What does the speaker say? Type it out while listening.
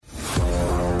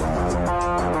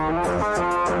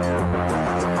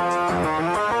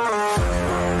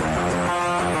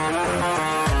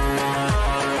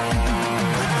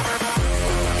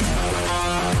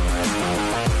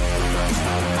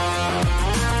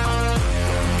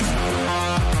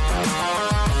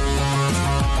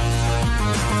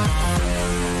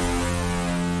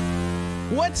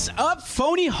What's up,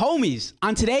 phony homies?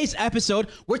 On today's episode,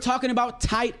 we're talking about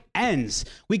tight ends.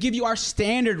 We give you our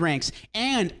standard ranks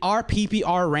and our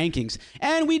PPR rankings.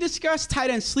 And we discuss tight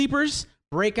end sleepers,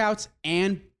 breakouts,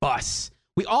 and busts.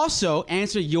 We also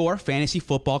answer your fantasy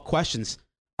football questions.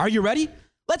 Are you ready?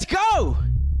 Let's go!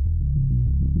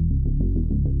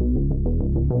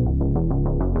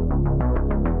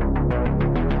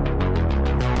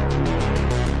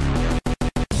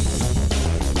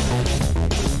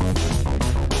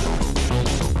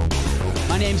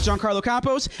 My name's Giancarlo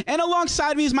Campos, and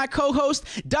alongside me is my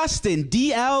co-host, Dustin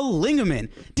DL Lingaman.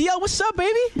 DL, what's up,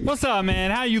 baby? What's up, man?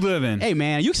 How you living? Hey,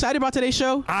 man, are you excited about today's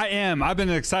show? I am. I've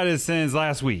been excited since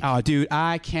last week. Oh, dude,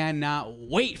 I cannot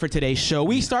wait for today's show.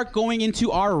 We start going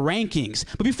into our rankings.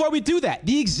 But before we do that,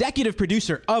 the executive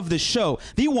producer of the show,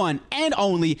 the one and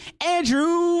only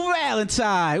Andrew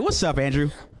Valentine. What's up, Andrew?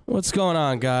 What's going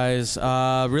on, guys?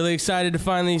 Really excited to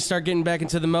finally start getting back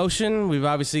into the motion. We've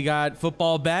obviously got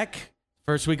football back.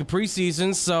 First week of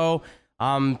preseason, so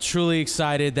I'm truly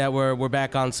excited that we're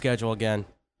back on schedule again.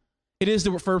 It is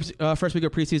the first week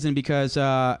of preseason because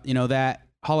that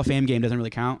Hall of Fame game doesn't really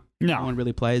count. No one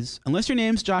really plays unless your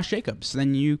name's Josh Jacobs.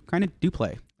 Then you kind of do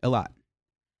play a lot,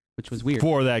 which was weird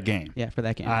for that game. Yeah, for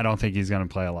that game. I don't think he's going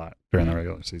to play a lot during the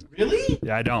regular season. Really?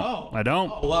 Yeah, I don't. I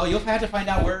don't. Oh, well, you'll have to find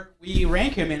out where we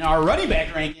rank him in our running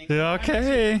back ranking.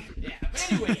 Okay. Yeah. But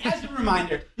anyway, as a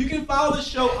reminder, you can follow the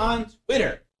show on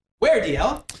Twitter. Where,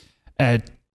 DL?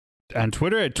 On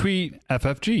Twitter at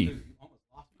tweetffg.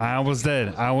 I almost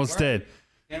did.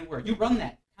 And where? You run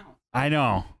that account. I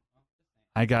know.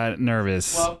 I got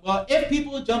nervous. Well, if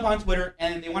people jump on Twitter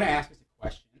and they want to ask us a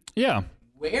question, yeah,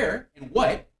 where and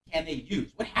what can they use?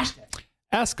 What hashtag?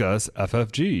 Ask us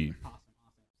FFG. Awesome.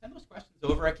 Send those questions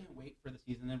over. I can't wait for the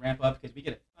season to ramp up because we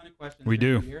get a ton of questions. We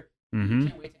do. Year. Mm-hmm.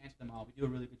 Can't wait to answer them all. We do a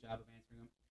really good job of answering them.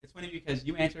 It's funny because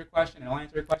you answer a question and I'll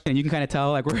answer a question, and you can kind of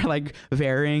tell like we're like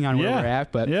varying on where we're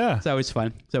at. But it's always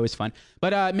fun.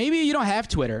 But maybe you don't have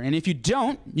Twitter, and if you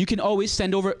don't, you can always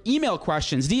send over email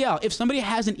questions. DL, if somebody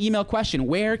has an email question,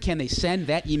 where can they send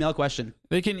that email question?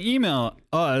 They can email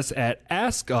us at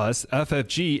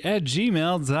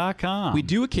askusffg@gmail.com. We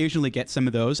do occasionally get some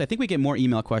of those. I think we get more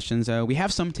email questions. We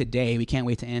have some today. We can't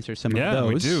wait to answer some of those. Yeah,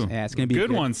 we do. Yeah, it's going to be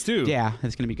good ones, too. Yeah,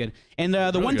 it's going to be good. And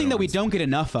the one thing that we don't get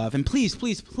enough of, and please,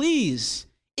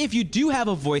 if you do have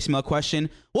a voicemail question,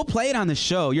 we'll play it on the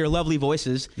show, your lovely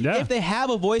voices. Yeah. If they have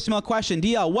a voicemail question,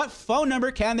 DL, what phone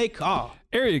number can they call?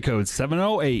 Area code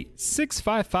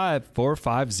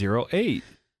 708-655-4508.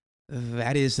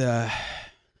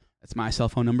 That's my cell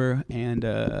phone number, and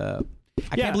I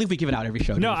can't believe we give it out every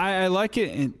show. No, I like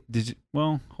it. And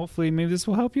hopefully maybe this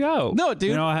will help you out. No,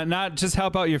 dude. Not just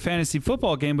help out your fantasy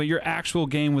football game, but your actual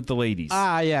game with the ladies.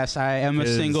 Yes, I am a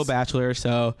single bachelor,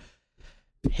 so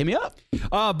hit me up.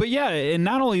 But yeah, and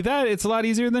not only that, it's a lot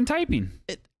easier than typing.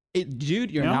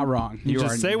 Dude, you're not wrong. You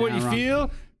just say what you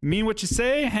feel, mean what you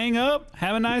say, hang up,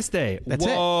 have a nice day. That's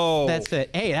it.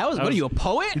 Hey, what are you, a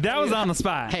poet? That was on the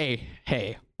spot.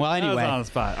 Hey. Well, anyway. That was on the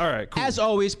spot. All right, cool. As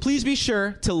always, please be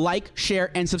sure to like, share,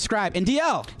 and subscribe. And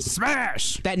DL,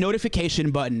 smash that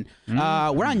notification button. We're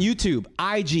on YouTube,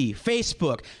 IG,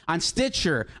 Facebook, on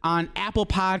Stitcher, on Apple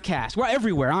Podcasts. We're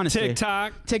everywhere, honestly.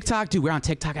 TikTok, dude, we're on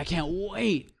TikTok. I can't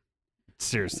wait.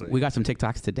 Seriously. We got some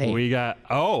TikToks today. We got,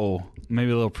 maybe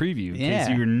a little preview. In case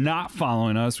you're not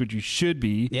following us, which you should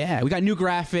be. Yeah, we got new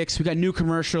graphics. We got new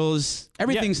commercials.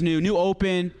 Everything's new. New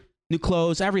open. New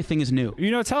clothes, everything is new.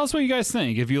 Tell us what you guys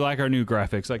think if you like our new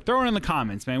graphics. Like, throw it in the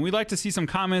comments, man. We'd like to see some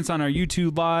comments on our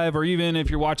YouTube live, or even if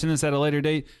you're watching this at a later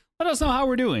date, let us know how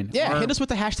we're doing. Yeah, hit us with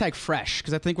the hashtag fresh,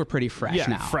 because I think we're pretty fresh now.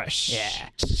 Yeah, fresh.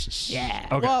 Yeah.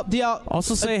 Okay. Well, DL,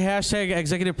 also say hashtag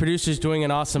executive producer's doing an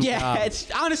awesome job. Yeah,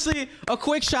 it's honestly a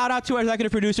quick shout out to our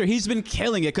executive producer. He's been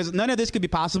killing it because none of this could be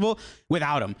possible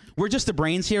without him. We're just the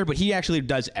brains here, but he actually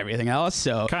does everything else.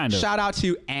 So shout out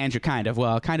to Andrew, kind of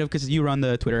because you run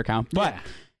the Twitter account. But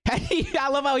I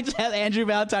love how we just have Andrew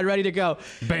Valentine ready to go.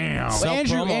 Bam. So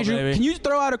Andrew, baby. Can you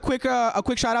throw out a quick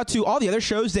shout out to all the other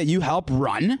shows that you help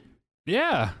run?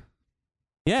 Yeah,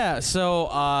 so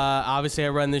obviously I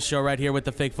run this show right here with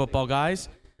the Fake Football Guys.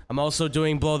 I'm also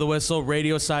doing Blow the Whistle,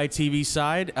 radio side, TV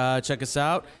side. Check us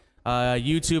out.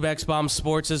 YouTube, X-Bomb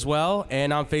Sports as well.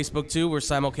 And on Facebook, too. We're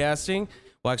simulcasting.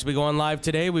 We'll actually be going live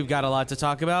today. We've got a lot to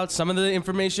talk about. Some of the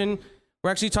information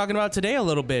we're actually talking about today a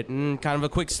little bit and kind of a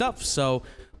quick stuff. So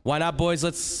why not,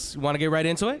 boys? Want to get right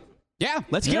into it? Yeah,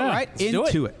 let's get right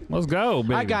into it. Let's go,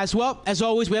 baby. All right, guys. Well, as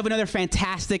always, we have another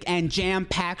fantastic and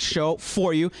jam-packed show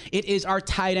for you. It is our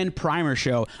tight end primer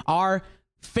show, our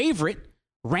favorite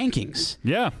rankings.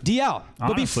 Yeah. DL,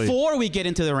 but Honestly. before we get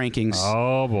into the rankings,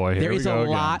 Oh, boy. Here there we is go a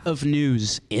again. lot of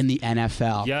news in the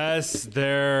NFL. Yes,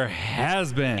 there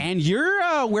has been. And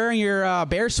you're wearing your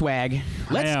Bear swag.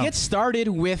 Let's am. get started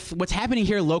with what's happening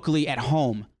here locally at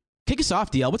home. Kick us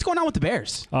off, DL. What's going on with the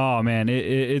Bears? Oh, man,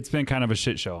 it's been kind of a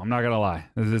shit show. I'm not going to lie.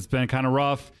 It's been kind of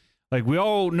rough. Like, we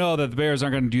all know that the Bears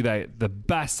aren't going to do that the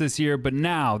best this year, but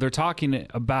now they're talking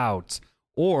about,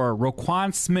 or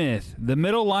Roquan Smith, the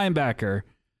middle linebacker,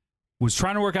 was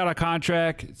trying to work out a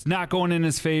contract. It's not going in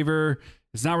his favor.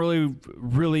 It's not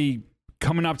really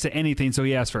coming up to anything, so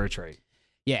he asked for a trade.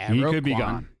 Yeah, He could be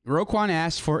gone. Roquan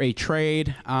asked for a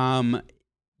trade.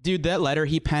 Dude, that letter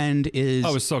he penned is Oh,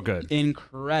 it was so good.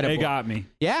 incredible. It got me.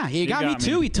 Yeah, he got me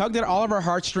too. He tugged at all of our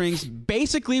heartstrings.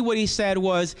 Basically, what he said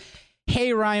was,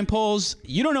 hey, Ryan Poles,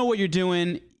 you don't know what you're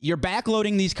doing. You're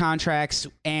backloading these contracts,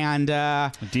 and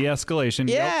De-escalation.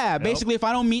 yeah, Yep. basically, if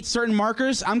I don't meet certain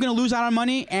markers, I'm going to lose out on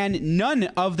money, and none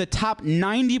of the top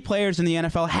 90 players in the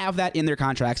NFL have that in their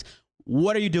contracts.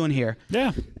 What are you doing here?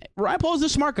 Yeah. Ryan Poles is a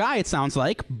smart guy, it sounds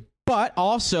like, but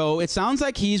also it sounds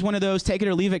like he's one of those take it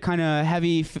or leave it kind of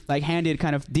heavy, like handed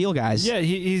kind of deal guys. Yeah,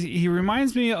 he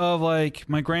reminds me of like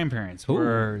my grandparents,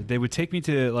 where they would take me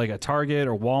to like a Target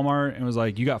or Walmart and was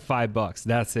like, "You got $5.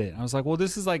 That's it." I was like, "Well,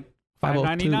 this is like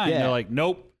 $5.99." yeah. They're like,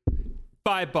 "Nope,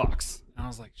 $5." And I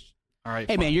was like, "All right."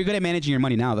 Hey, fine." man, you're good at managing your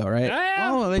money now, though, right? I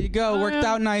am. Oh, there you go. I Worked am.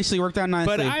 out nicely.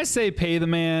 But I say pay the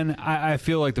man. I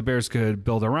feel like the Bears could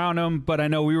build around him. But I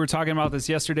know we were talking about this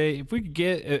yesterday. If we could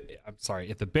get,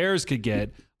 if the Bears could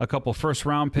get a couple first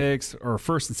round picks or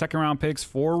first and second round picks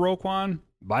for Roquan,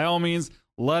 by all means,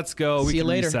 let's go. See We you can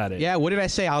later. reset it. Yeah, what did I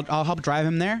say? I'll help drive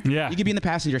him there. Yeah. You could be in the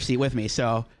passenger seat with me.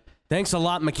 So Thanks a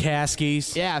lot,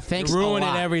 McCaskies. yeah, thanks. You're a ruining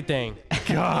lot. everything.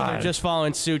 God. They're just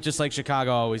following suit, just like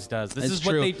Chicago always does. This It's is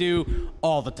what true. they do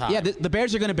all the time. Yeah, the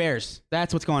Bears are going to Bears.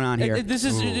 That's what's going on here. This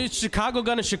is it's Chicago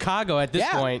gonna Chicago at this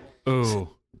Yeah. point. Ooh.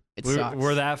 It We're, sucks.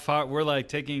 we're that far. We're like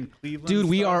taking Cleveland. Dude,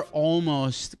 we stuff. are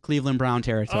almost Cleveland Brown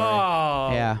territory.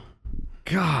 Oh, Yeah.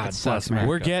 God, sucks, bless man. America.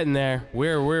 We're getting there.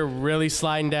 We're really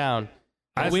sliding down.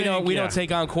 I we think, don't yeah.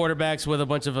 take on quarterbacks with a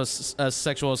bunch of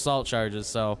sexual assault charges.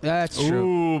 So That's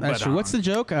true. Ooh, That's but true. What's the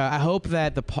joke? I hope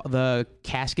that the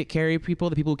casket carry people,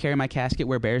 the people who carry my casket,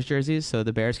 wear Bears jerseys, so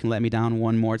the Bears can let me down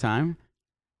one more time.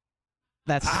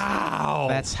 That's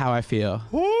how I feel.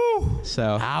 Woo.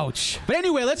 So, ouch. but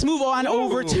anyway, let's move on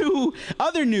over to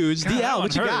other news. God, that DL, one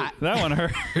what you hurt. got? That one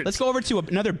hurt. Let's go over to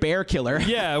another bear killer.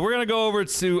 Yeah, we're gonna go over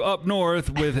to up north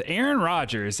with Aaron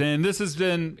Rodgers, and this has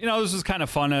been, this was kind of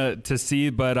fun to see,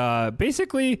 but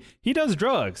basically he does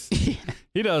drugs.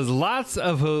 He does lots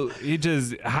of, he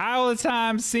just all the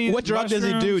time seeing. What drug does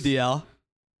he do, DL?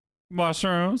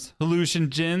 Mushrooms,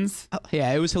 hallucinogens.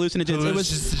 Yeah, it was hallucinogens. It was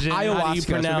Hallucinogen. How do you ayahuasca.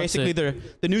 So pronounce basically,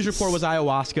 it? the news report was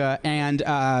ayahuasca. And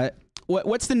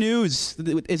what's the news?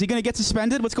 Is he going to get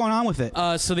suspended? What's going on with it?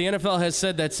 So the NFL has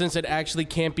said that since it actually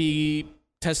can't be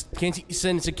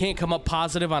since it can't come up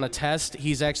positive on a test,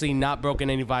 he's actually not broken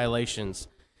any violations.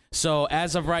 So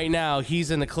as of right now,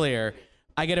 he's in the clear.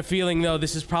 I get a feeling though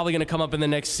this is probably going to come up in the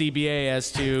next CBA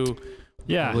as to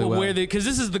Yeah. Probably. because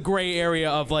this is the gray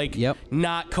area of like Yep.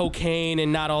 not cocaine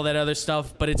and not all that other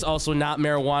stuff, but it's also not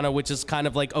marijuana, which is kind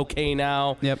of like okay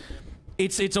now. Yep.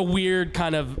 It's a weird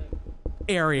kind of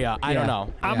area. I don't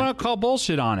know. I'm gonna call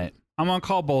bullshit on it. I'm gonna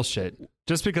call bullshit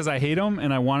just because I hate him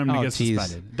and I want him to Oh, get geez.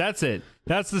 suspended. That's it.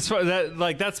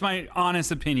 That's my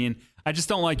honest opinion. I just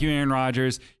don't like you, Aaron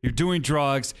Rodgers. You're doing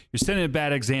drugs. You're setting a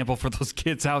bad example for those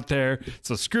kids out there.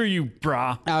 So screw you,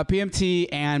 brah. PMT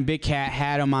and Big Cat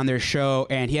had him on their show,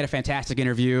 and he had a fantastic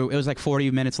interview. It was like 40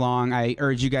 minutes long. I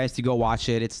urge you guys to go watch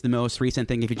it. It's the most recent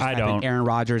thing if you just I type in don't. Aaron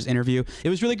Rodgers interview. It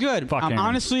was really good. Fuck Aaron.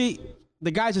 Honestly,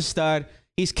 the guy's a stud.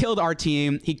 He's killed our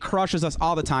team. He crushes us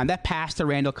all the time. That pass to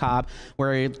Randall Cobb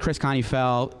where Chris Connie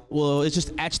fell, well, it's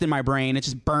just etched in my brain. It's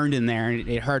just burned in there, and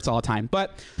it hurts all the time.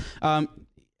 But,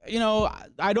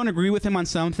 I don't agree with him on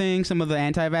some things, some of the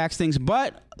anti-vax things.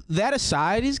 But that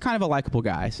aside, he's kind of a likable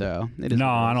guy. So it is No,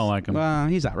 what it I is. don't like him. Well,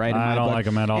 he's all right. in I my don't book. like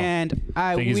him at all. And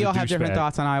Think he's we a all have different douchebag.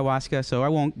 thoughts on ayahuasca, so I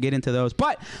won't get into those.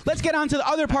 But let's get on to the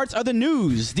other parts of the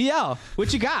news. DL,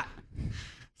 what you got?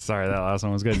 Sorry, that last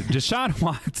one was good. Deshaun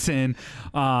Watson,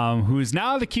 who is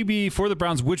now the QB for the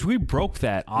Browns, which we broke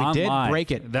that online. did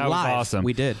break it That live. was awesome.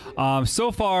 We did.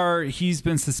 So far, he's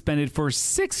been suspended for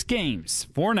 6 games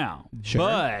for now. Sure.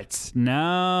 But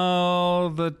now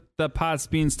the pot's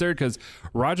being stirred because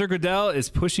Roger Goodell is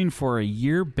pushing for a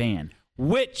year ban,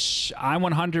 which I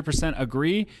 100%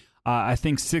 agree. I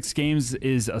think 6 games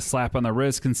is a slap on the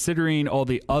wrist considering all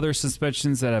the other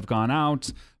suspensions that have gone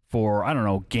out for, I don't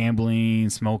know, gambling,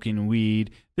 smoking weed.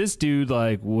 This dude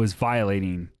was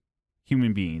violating.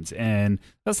 human beings, and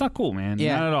that's not cool, man.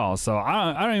 Yeah. Not at all. So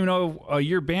I don't even know a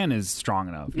year ban is strong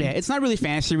enough. Yeah, it's not really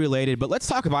fantasy related, but let's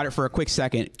talk about it for a quick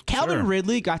second. Calvin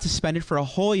Ridley got suspended for a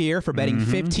whole year for betting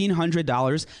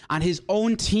 $1,500 on his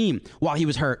own team while he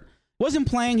was hurt. Wasn't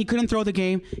playing, he couldn't throw the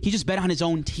game. He just bet on his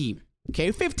own team.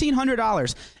 Okay,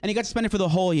 $1,500, and he got suspended for the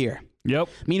whole year. Yep.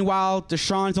 Meanwhile,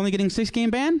 Deshaun's only getting 6-game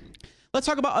ban. Let's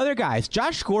talk about other guys.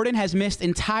 Josh Gordon has missed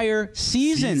entire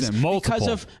seasons because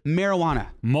of marijuana.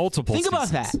 Think about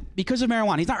that. Because of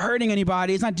marijuana. He's not hurting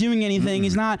anybody. He's not doing anything.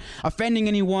 He's not offending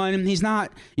anyone. He's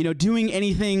not, doing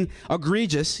anything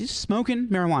egregious. He's smoking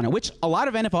marijuana, which a lot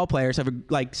of NFL players have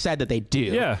said that they do.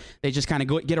 Yeah. They just kind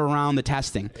of get around the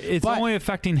testing. It's only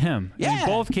affecting him. Yeah. In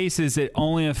both cases, it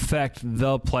only affect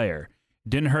the player.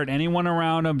 Didn't hurt anyone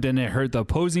around him. Didn't hurt the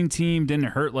opposing team. Didn't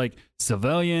hurt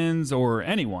civilians or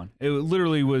anyone. It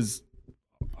literally was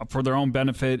for their own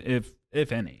benefit,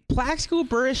 if any. Plaxico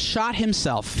Burress shot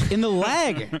himself in the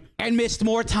leg and missed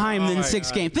more time than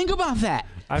 6 games. Think about that.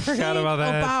 I forgot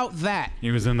about that.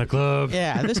 He was in the club.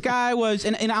 Yeah, this guy was,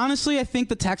 and honestly, I think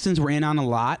the Texans were in on a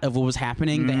lot of what was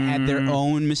happening. They had their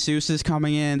own masseuses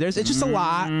coming in. It's just a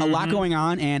lot going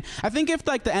on. And I think if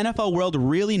the NFL world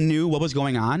really knew what was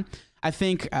going on, I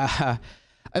think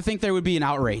there would be an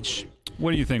outrage.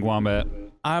 What do you think, Wombat?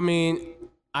 I mean,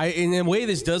 in a way,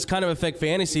 this does kind of affect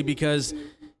fantasy because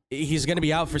he's going to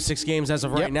be out for 6 games as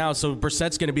of right now. So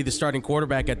Brissett's going to be the starting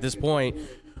quarterback at this point.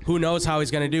 Who knows how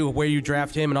he's going to do, where you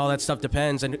draft him, and all that stuff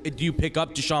depends. And do you pick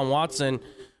up Deshaun Watson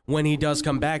when he does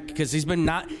come back? Because he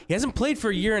hasn't played for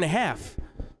a year and a half,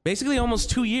 basically almost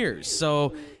 2 years.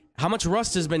 So how much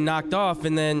rust has been knocked off?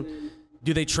 And then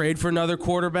do they trade for another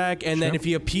quarterback? And then if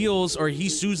he appeals or he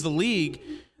sues the league,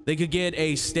 they could get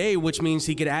a stay, which means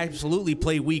he could absolutely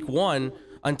play week 1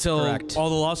 until all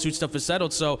the lawsuit stuff is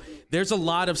settled. So there's a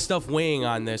lot of stuff weighing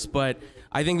on this, but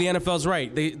I think the NFL's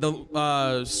right.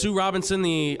 Sue Robinson,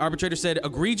 the arbitrator, said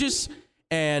egregious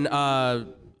and I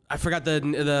forgot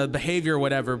the behavior or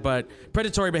whatever, but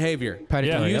predatory behavior.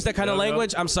 Predatory. You use that kind of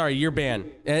language, I'm sorry, you're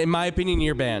banned. In my opinion,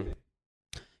 you're banned.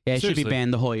 Yeah, it should be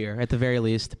banned the whole year at the very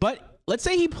least. But let's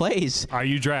say he plays. Are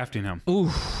you drafting him? Ooh,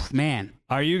 man.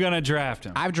 Are you going to draft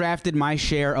him? I've drafted my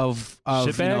share of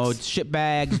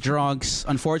shitbags, drunks,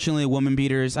 unfortunately woman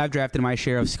beaters. I've drafted my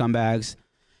share of scumbags.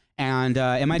 And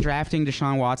am I drafting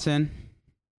Deshaun Watson?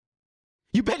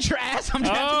 You bet your ass I'm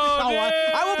drafting Deshaun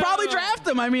Watson. I will probably draft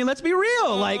him. I mean, let's be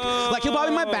real. Like he'll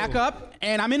probably be my backup,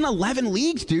 and I'm in 11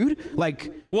 leagues, dude.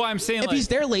 Well, I'm saying if he's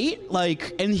there late,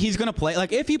 and he's gonna play.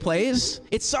 If he plays,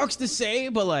 it sucks to say,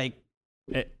 but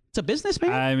it's a business,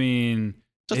 man. I mean,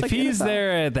 just if he's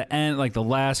there at the end, the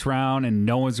last round, and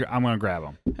no one's, I'm gonna grab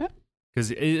him. Yeah. Because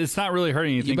it's not really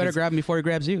hurting anything. You better grab him before he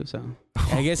grabs you. So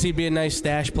I guess he'd be a nice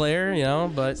stash player,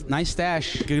 but nice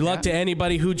stash. Good luck to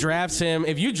anybody who drafts him.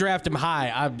 If you draft him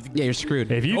high, you're screwed.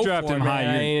 If you draft him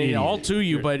high, you're all to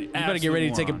you. But you better get ready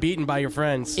to take a beating by your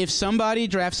friends. If somebody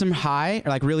drafts him high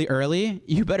or really early,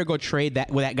 you better go trade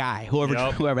that with that guy, whoever.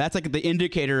 That's the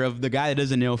indicator of the guy that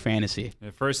doesn't know fantasy.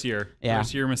 First year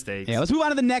mistakes. Yeah, let's move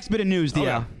on to the next bit of news,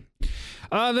 DL. Okay.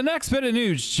 The next bit of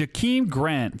news, Jakeem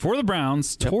Grant for the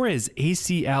Browns tore his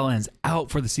ACL and is out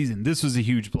for the season. This was a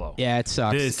huge blow. Yeah, it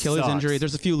sucks. Achilles injury.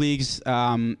 There's a few leagues.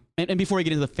 And before we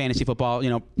get into the fantasy football,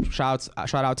 shout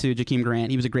out to Jakeem Grant.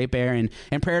 He was a great Bear,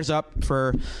 and prayers up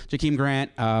for Jakeem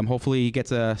Grant. Hopefully he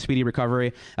gets a speedy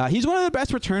recovery. He's one of the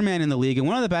best return men in the league and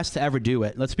one of the best to ever do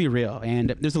it. Let's be real. And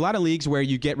there's a lot of leagues where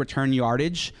you get return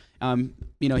yardage.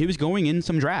 He was going in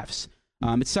some drafts.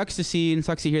 It sucks to see and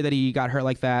sucks to hear that he got hurt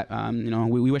like that.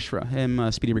 We wish for him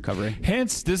a speedy recovery.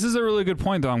 Hence, this is a really good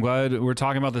point, though. I'm glad we're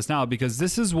talking about this now because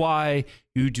this is why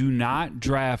you do not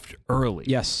draft early.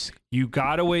 Yes. You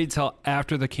got to wait till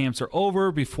after the camps are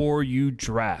over before you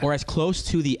draft. Or as close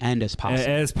to the end as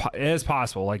possible. As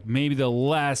possible. Maybe the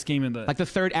last game in the...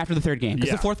 after the third game.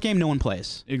 Because the fourth game, no one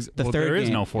plays. There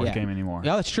is no fourth game anymore.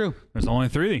 Yeah, that's true. There's only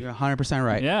 3. You're 100%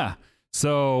 right. Yeah.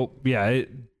 So,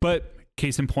 but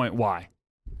case in point, why?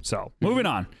 So, moving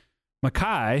on.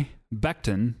 Mekhi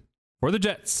Becton for the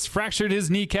Jets fractured his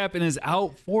kneecap and is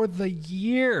out for the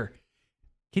year.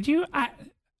 Could you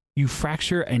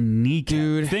fracture a kneecap?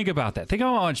 Dude. Think about that. Think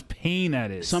about how much pain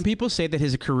that is. Some people say that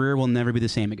his career will never be the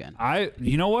same again.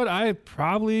 You know what? I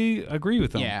probably agree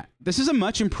with them. Yeah. This is a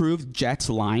much improved Jets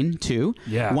line, too.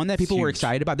 Yeah. One that people were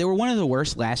excited about. They were one of the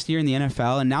worst last year in the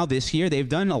NFL, and now this year they've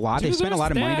done a lot. They've spent a lot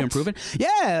of money to improve it.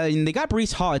 Yeah, and they got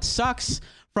Breece Hall. It sucks.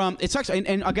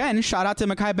 And again, shout out to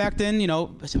Mekhi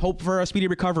Becton, hope for a speedy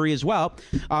recovery as well.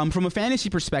 From a fantasy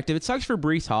perspective, it sucks for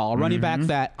Breece Hall, a running back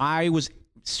that I was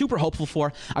super hopeful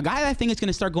for. A guy that I think is going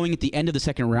to start going at the end of the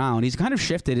second round. He's kind of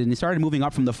shifted and he started moving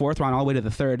up from the fourth round all the way to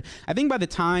the third. I think by the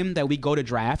time that we go to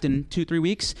draft in 2-3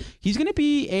 weeks, he's going to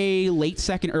be a late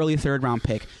second, early third round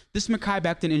pick. This Mekhi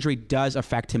Becton injury does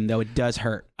affect him, though. It does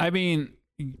hurt. I mean,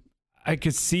 I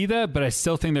could see that, but I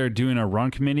still think they're doing a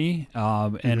run committee.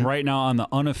 And right now on the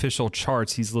unofficial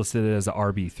charts, he's listed as a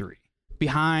RB3.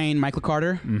 Behind Michael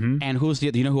Carter. And who's do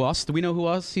you know who else? Do we know who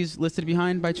else he's listed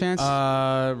behind by chance?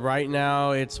 Right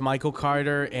now it's Michael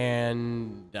Carter,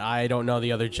 and I don't know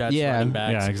the other Jets running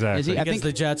backs. Yeah, exactly. I Because think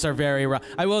the Jets are very rough.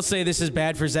 I will say this is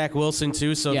bad for Zach Wilson,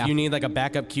 too. So Yeah. if you need like a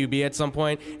backup QB at some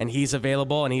point and he's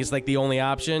available and he's like the only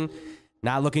option,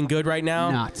 not looking good right now.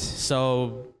 Not.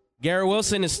 So Garrett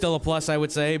Wilson is still a plus, I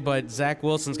would say, but Zach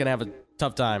Wilson's going to have a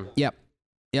tough time. Yep.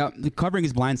 The covering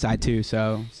his blind side, too,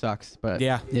 so sucks. But,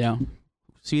 Yeah. you know,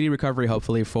 speedy recovery,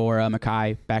 hopefully, for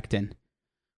Mekhi Becton.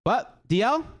 But,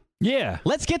 DL, Yeah.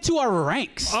 let's get to our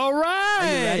ranks. All right. Are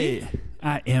you ready?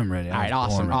 I am ready. All right,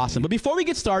 awesome. But before we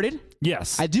get started,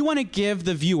 Yes. I do want to give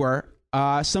the viewer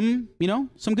some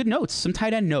good notes, some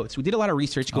tight end notes. We did a lot of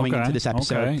research going into this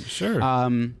episode. Okay, sure.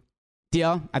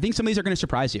 DL, I think some of these are going to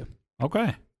surprise you.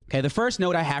 Okay. Okay, the first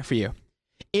note I have for you.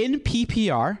 In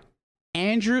PPR,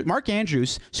 Mark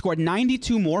Andrews scored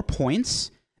 92 more points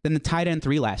than the tight end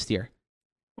 3 last year.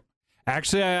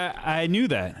 Actually, I knew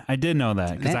that. I did know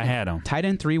that because I had him. Tight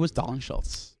end 3 was Dalton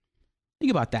Schultz. Think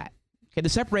about that. Okay, the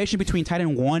separation between tight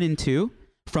end 1 and 2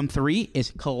 from 3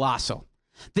 is colossal.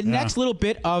 The next little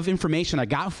bit of information I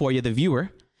got for you, the viewer,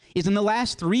 is in the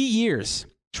last 3 years,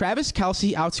 Travis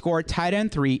Kelce outscored tight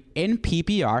end 3 in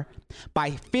PPR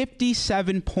by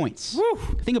 57 points. Woo.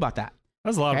 Think about that.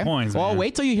 That's a lot of points. Well, man.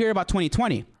 wait till you hear about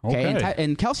 2020. Okay, Okay.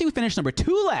 And Kelce finished number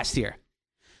 2 last year.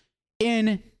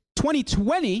 In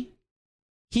 2020,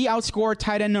 he outscored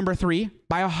tight end number 3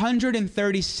 by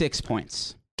 136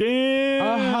 points. Damn.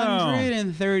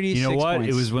 136 You know what?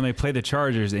 points. It was when they played the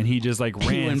Chargers and he just like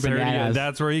ran went 30. bananas.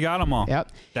 That's where he got them all.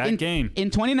 Yep. That game. In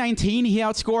 2019, he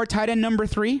outscored tight end number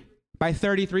 3 by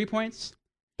 33 points.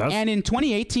 And in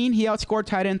 2018, he outscored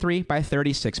tight end 3 by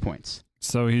 36 points.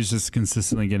 So he's just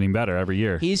consistently getting better every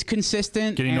year. He's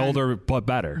consistent. Getting older, but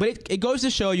better. But it goes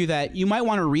to show you that you might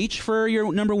want to reach for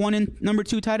your number 1 and number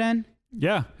 2 tight end,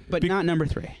 yeah. but not number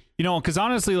 3. You know, because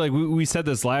honestly, like we said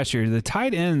this last year, the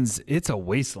tight ends, it's a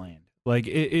wasteland. Like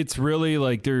it's really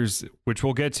like there's, which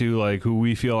we'll get to, like who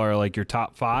we feel are like your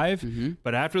top 5.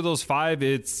 But after those 5,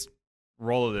 it's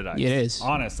roll of the dice. It is.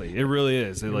 Honestly, it really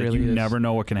is. Like really you is. never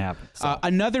know what can happen. So,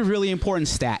 Another really important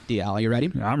stat, DL. Are you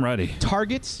ready? I'm ready.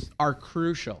 Targets are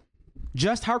crucial.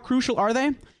 Just how crucial are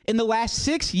they? In the last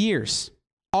 6 years,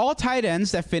 all tight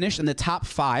ends that finished in the top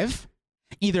 5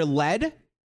 either led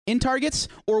in targets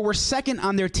or were second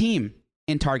on their team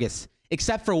in targets,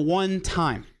 except for one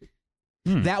time.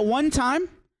 That one time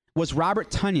was Robert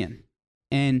Tonyan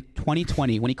in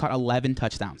 2020 when he caught 11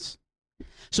 touchdowns.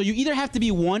 So you either have to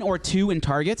be 1 or 2 in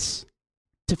targets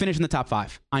to finish in the top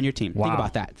 5 on your team. Wow.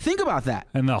 Think about that.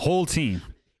 And the whole team.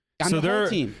 On the whole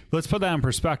team. Let's put that in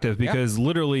perspective because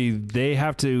literally they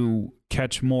have to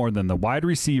catch more than the wide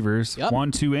receivers,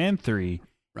 1, 2, and 3,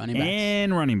 Running backs.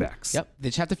 and running backs. Yep. They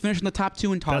just have to finish in the top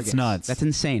 2 in targets. That's nuts. That's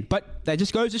insane. But that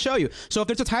just goes to show you. So if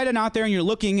there's a tight end out there and you're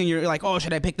looking and you're like, oh,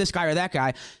 should I pick this guy or that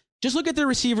guy? Just look at the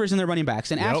receivers and the running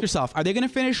backs and ask yourself, are they going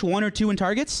to finish 1 or 2 in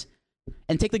targets?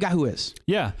 And take the guy who is.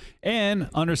 Yeah. And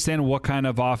understand what kind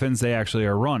of offense they actually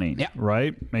are running. Yeah.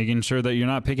 Right? Making sure that you're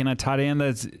not picking a tight end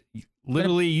that's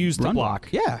literally used to Run block.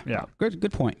 Yeah. Yeah.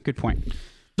 Good point.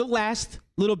 The last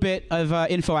little bit of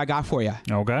info I got for you.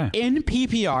 Okay. In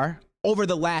PPR, over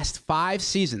the last 5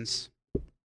 seasons,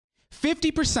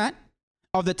 50%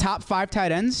 of the top 5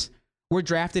 tight ends were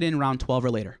drafted in round 12 or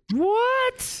later.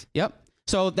 What? Yep.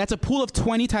 So that's a pool of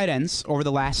 20 tight ends over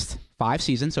the last 5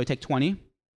 seasons. So you take 20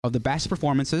 of the best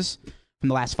performances from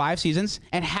the last 5 seasons,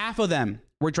 and half of them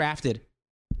were drafted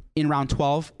in round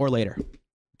 12 or later.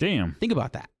 Damn. Think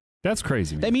about that. That's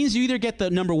crazy. Man. That means you either get the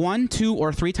number 1, 2,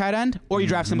 or 3 tight end, or you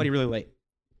draft somebody really late.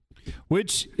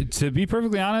 Which, to be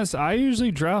perfectly honest, I usually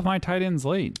draft my tight ends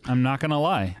late. I'm not going to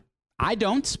lie. I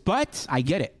don't, but I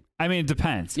get it. I mean, it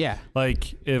depends. Yeah.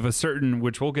 Like, if a certain,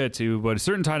 which we'll get to, but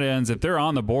certain tight ends, if they're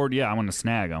on the board, yeah, I'm going to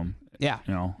snag them. Yeah.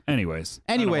 You know, anyways.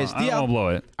 I DL, don't want to blow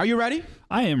it. Are you ready?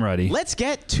 I am ready. Let's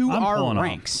get to I'm our pulling up.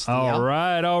 ranks. All DL.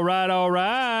 right.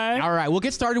 All right. We'll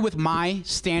get started with my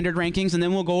standard rankings, and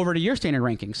then we'll go over to your standard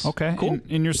rankings. Okay. Cool.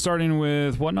 And you're starting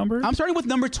with what number? I'm starting with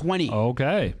number 20.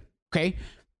 Okay. Okay.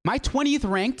 My 20th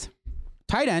ranked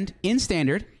tight end in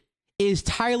standard is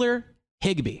Tyler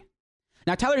Higbee.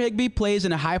 Now, Tyler Higbee plays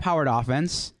in a high-powered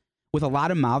offense with a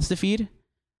lot of mouths to feed.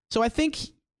 So I think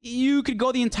you could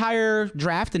go the entire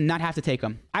draft and not have to take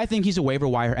him. I think he's a waiver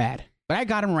wire ad, but I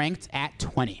got him ranked at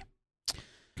 20.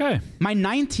 Okay. My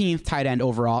 19th tight end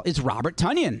overall is Robert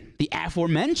Tonyan, the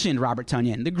aforementioned Robert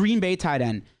Tonyan, the Green Bay tight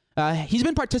end. He's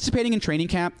been participating in training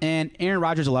camp, and Aaron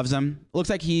Rodgers loves him. Looks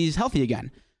like he's healthy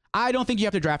again. I don't think you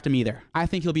have to draft him either. I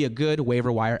think he'll be a good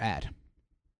waiver wire ad.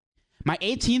 My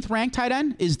 18th ranked tight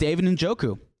end is David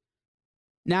Njoku.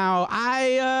 Now,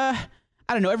 I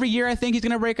don't know. Every year I think he's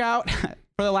going to break out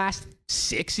for the last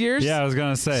 6 years. Yeah, I was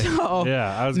going to say. So,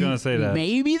 I was going to say that.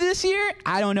 Maybe this year.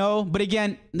 I don't know. But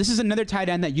again, this is another tight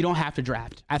end that you don't have to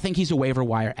draft. I think he's a waiver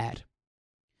wire ad.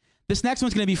 This next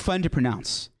one's going to be fun to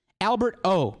pronounce. Albert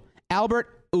Ukwembunam?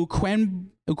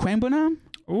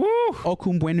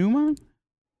 Okumbuenuma?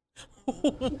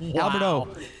 Wow. Albert O.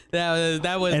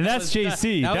 That was. And that's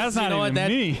JC. That's not even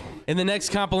me. In the next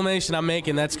compilation I'm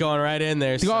making, that's going right in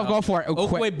there. So. Go for it.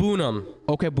 Okwebunam.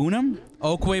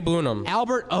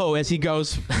 Albert O, as he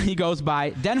goes by.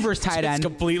 Denver's tight end. Just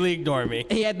completely ignore me.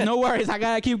 He had no worries. I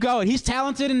got to keep going. He's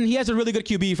talented, and he has a really good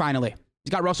QB finally.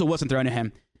 He's got Russell Wilson throwing to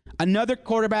him. Another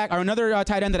quarterback, or another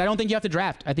tight end that I don't think you have to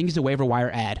draft. I think he's a waiver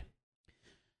wire ad.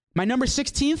 My number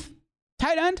 16th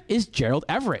tight end is Gerald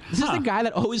Everett. This is the guy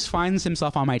that always finds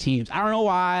himself on my teams. I don't know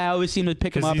why. I always seem to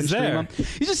pick him up and stream him.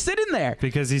 He's just sitting there.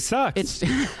 Because he sucks. It's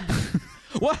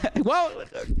well,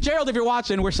 Gerald, if you're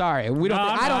watching, we're sorry.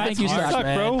 I don't think you suck,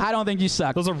 bro. I don't think you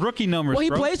suck. Those are rookie numbers, Well, he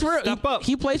bro.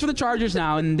 plays for the Chargers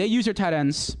now, and they use their tight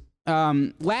ends.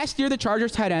 Last year, the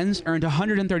Chargers tight ends earned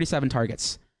 137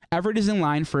 targets. Everett is in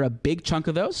line for a big chunk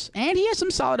of those, and he has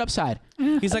some solid upside.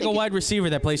 He's like a wide receiver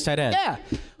that plays tight end.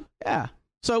 Yeah.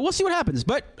 So we'll see what happens,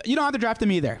 but you don't have to draft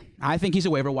him either. I think he's a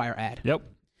waiver wire ad. Yep.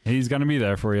 He's going to be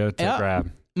there for you to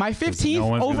grab. My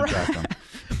 15th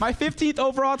my 15th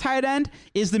overall tight end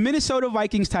is the Minnesota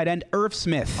Vikings tight end, Irv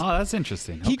Smith. Oh, that's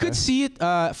interesting. He could see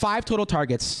 5 total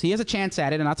targets. He has a chance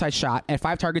at it, an outside shot, at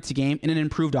 5 targets a game in an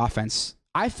improved offense.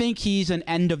 I think he's an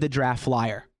end of the draft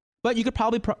flyer, but you could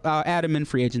probably add him in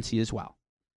free agency as well.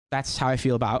 That's how I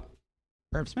feel about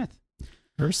Irv Smith.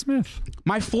 Irv Smith.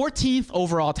 My 14th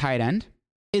overall tight end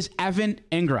is Evan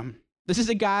Ingram. This is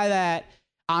a guy that,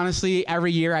 honestly,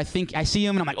 every year I think I see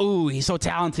him and I'm like, ooh, he's so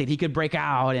talented. He could break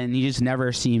out, and he just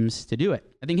never seems to do it.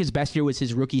 I think his best year was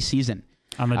his rookie season.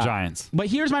 On the Giants. But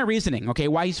here's my reasoning, okay,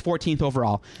 why he's 14th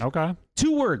overall. Okay.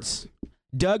 2 words.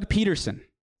 Doug Peterson.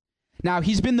 Now,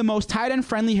 he's been the most tight end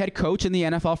friendly head coach in the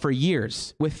NFL for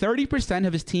years, with 30%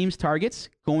 of his team's targets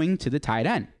going to the tight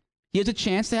end. He has a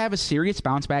chance to have a serious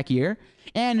bounce back year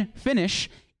and finish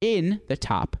in the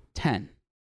top 10.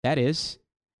 That is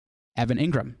Evan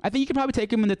Ingram. I think you could probably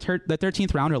take him in the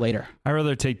 13th round or later. I'd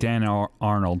rather take Dan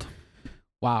Arnold.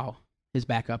 Wow. His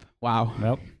backup. Wow.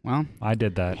 Yep. Well, I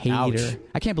did that. hater. Ouch.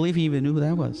 I can't believe he even knew who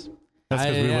that was. That's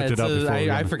because we looked it up before.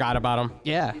 I forgot about him.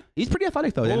 Yeah. He's pretty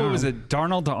athletic, though. What was it?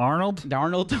 Darnold to Arnold?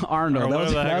 Darnold to Arnold. Or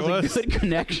That was a good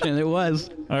connection. It was.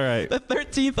 All right. The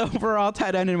 13th overall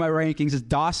tight end in my rankings is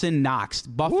Dawson Knox,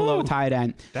 Buffalo tight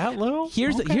end. That low?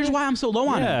 Here's why I'm so low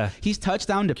on Yeah. him. He's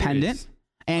touchdown dependent, Curious.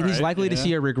 and he's All right, likely to yeah.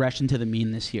 see a regression to the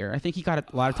mean this year. I think he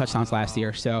got a lot of touchdowns last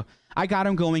year, so I got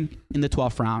him going in the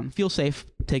 12th round. Feel safe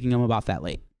taking him about that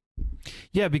late.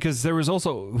 Yeah, because there was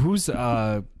also who's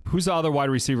the other wide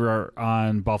receiver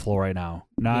on Buffalo right now?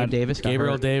 Not Davis.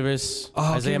 Gabriel Davis,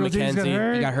 Oh, Isaiah Gabriel Davis got McKenzie.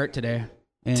 hurt? He got hurt today.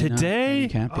 in, Today? training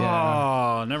camp,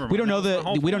 yeah. Oh, never mind. We don't know That was the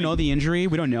whole point. injury.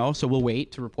 We don't know, so we'll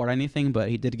wait to report anything. But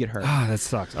he did get hurt. Ah, that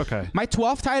sucks. Okay. My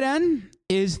 12th tight end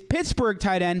is Pittsburgh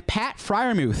tight end Pat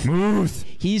Fryermuth. Muth.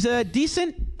 He's a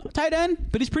decent tight end,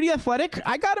 but he's pretty athletic.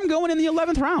 I got him going in the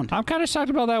 11th round. I'm kind of shocked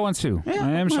about that one too. Yeah,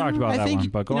 I am shocked about that one,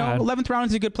 but go ahead. 11th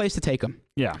round is a good place to take him.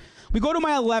 Yeah. We go to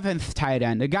my 11th tight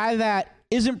end, a guy that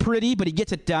isn't pretty, but he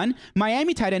gets it done.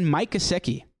 Miami tight end Mike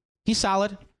Gesicki. He's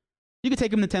solid. You could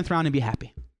take him in the 10th round and be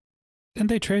happy. Didn't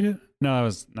they trade it? No, that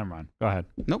was never mind. Go ahead.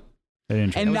 Nope. They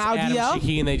didn't trade And it. now Adam DL?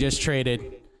 Shaheen they just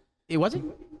traded. It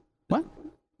wasn't? What?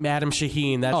 Adam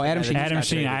Shaheen. That's Adam the Shaheen. guy that just Adam got Shaheen.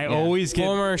 traded. I Yeah. always get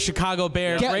Former Chicago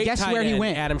Bears. Great Guess tight where he end,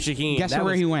 went? Adam Shaheen. Guess That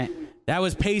where was- he went? That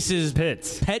was Pace's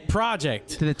Pitts. pet project.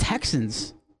 To the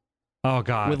Texans Oh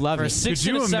God. with For Lovey. a 6th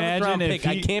you and a 7th imagine round if pick,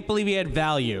 I he- can't believe he had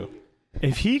value.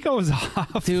 If he goes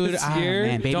off Dude, this ah, year,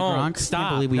 man, Baby don't. Gronk. Stop.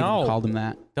 Can't believe we No. even called him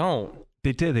that. Don't.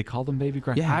 they did. They called him Baby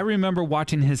Gronk. Yeah. I remember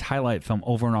watching his highlight film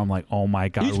over and I'm like, oh my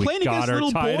God, He's we playing got against our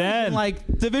little tight boys end. in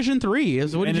like Division III. What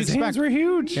and did you his expect? hands were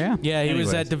huge. Yeah. Yeah, he was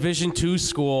Anyways. at Division II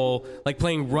school, like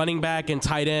playing running back and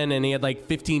tight end, and he had like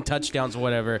 15 touchdowns or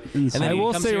whatever. And then I he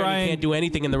will comes say, here and Ryan- he can't do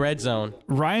anything in the red zone.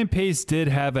 Ryan Pace did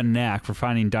have a knack for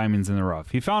finding diamonds in the rough.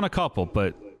 He found a couple,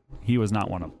 but he was not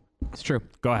one of them. It's true.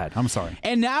 Go ahead. I'm sorry.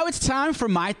 And now it's time for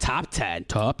my top 10.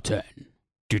 Top 10.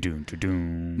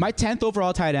 My 10th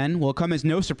overall tight end will come as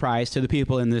no surprise to the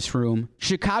people in this room.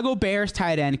 Chicago Bears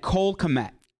tight end Cole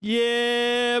Kmet.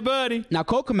 Yeah, buddy. Now,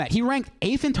 Cole Kmet, he ranked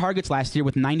 8th in targets last year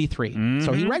with 93.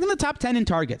 So he ranked in the top 10 in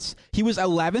targets. He was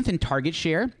 11th in target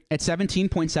share at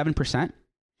 17.7%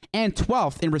 and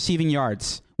 12th in receiving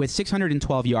yards with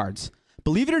 612 yards.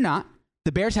 Believe it or not,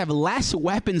 the Bears have less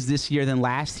weapons this year than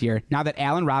last year now that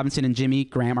Allen Robinson and Jimmy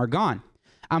Graham are gone.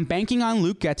 I'm banking on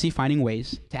Luke Getsy finding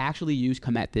ways to actually use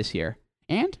Kmet this year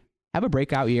and have a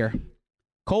breakout year.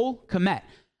 Cole Kmet.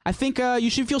 I think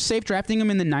you should feel safe drafting him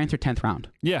in the 9th or 10th round.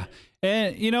 Yeah.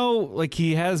 And,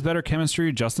 he has better chemistry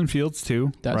with Justin Fields,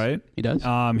 too. Right? He does.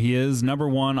 He is number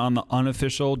 1 on the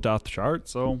unofficial depth chart.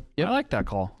 So I like that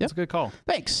call. That's a good call.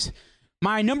 Thanks.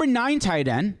 My number 9 tight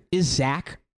end is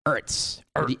Zach Ertz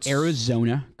of the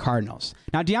Arizona Cardinals.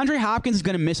 Now, DeAndre Hopkins is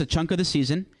going to miss a chunk of the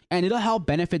season, and it'll help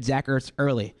benefit Zach Ertz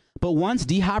early. But once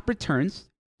D-Hop returns,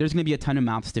 there's going to be a ton of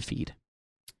mouths to feed.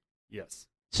 Yes.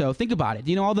 So think about it.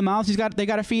 Do you know all the mouths they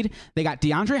got to feed? They got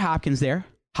DeAndre Hopkins there,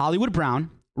 Hollywood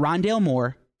Brown, Rondale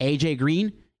Moore, AJ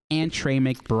Green, and Trey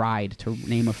McBride, to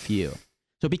name a few.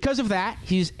 So because of that,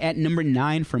 he's at number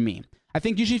 9 for me. I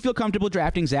think you should feel comfortable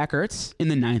drafting Zach Ertz in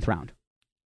the 9th round.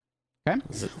 Okay?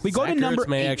 We go to number 8.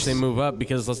 May actually move up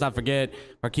because let's not forget,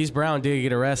 Marquise Brown did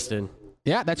get arrested.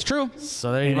 Yeah, that's true.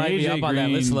 So he might be up on that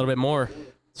list a little bit more.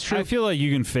 It's true. I feel like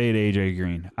you can fade AJ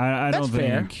Green. I That's don't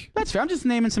fair. think. That's fair. I'm just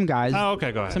naming some guys. Oh,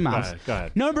 okay. Go ahead. Some mouths. Go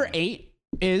ahead. Number 8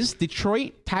 is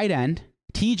Detroit tight end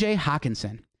TJ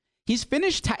Hawkinson. He's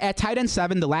finished at tight end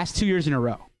 7 the last 2 years in a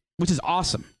row, which is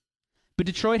awesome. But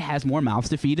Detroit has more mouths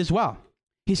to feed as well.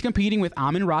 He's competing with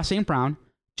Amon-Ra St. Brown,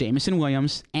 Jamison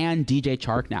Williams, and DJ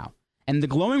Chark now. And the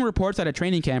glowing reports at a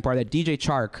training camp are that DJ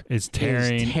Chark is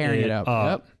tearing it up.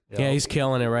 Yep. Yeah, he's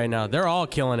killing it right now. They're all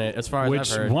killing it as far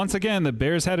as I've heard. Once again, the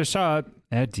Bears had a shot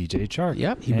at DJ Chark.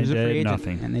 Yep, he was a free agent,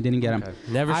 nothing. and they didn't get him.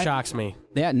 Never shocks me.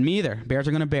 Yeah, me either. Bears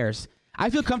are going to Bears. I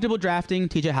feel comfortable drafting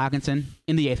TJ Hawkinson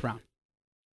in the 8th round.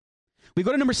 We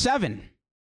go to number 7,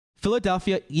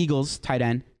 Philadelphia Eagles tight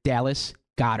end Dallas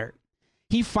Goedert.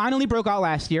 He finally broke out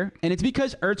last year, and it's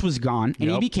because Ertz was gone, and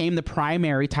he became the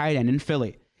primary tight end in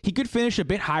Philly. He could finish a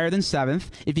bit higher than 7th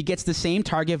if he gets the same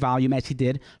target volume as he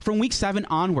did from week 7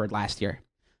 onward last year.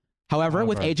 However,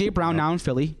 with A.J. Brown now in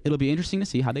Philly, it'll be interesting to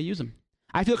see how they use him.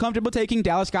 I feel comfortable taking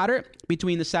Dallas Goedert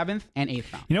between the 7th and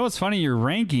 8th round. You know what's funny? Your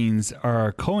rankings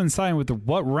are coinciding with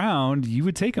what round you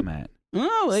would take him at.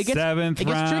 Oh, it gets 7th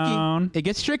round. Tricky. It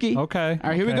gets tricky. Okay. All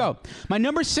right, here we go. My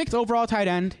number 6 overall tight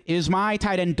end is my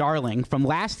tight end darling from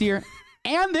last year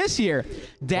and this year.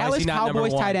 Dallas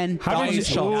Cowboys tight end Dalton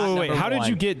Schultz. How did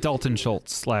you get Dalton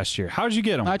Schultz last year? How did you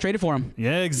get him? I traded for him.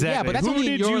 Yeah, exactly. Yeah, but that's Who only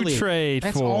in did your you league. trade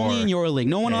that's for? only in your league.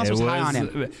 No one else was high on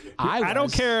him. I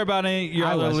don't care about any of your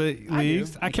other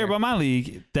leagues. I care about my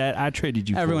league that I traded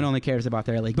you for. Everyone only cares about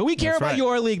their league. But we care about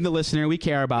your league, the listener. We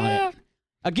care about it.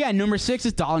 Again, number 6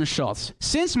 is Dalton Schultz.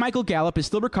 Since Michael Gallup is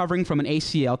still recovering from an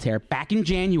ACL tear back in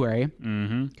January,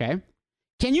 okay,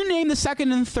 can you name the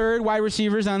 2nd and 3rd wide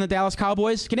receivers on the Dallas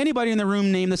Cowboys? Can anybody in the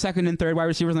room name the 2nd and 3rd wide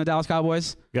receivers on the Dallas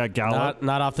Cowboys? You got Gallup?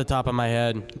 Not off the top of my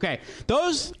head. Okay,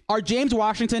 those are James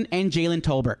Washington and Jalen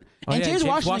Tolbert. And James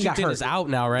Washington got hurt. Is out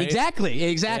now, right? Exactly.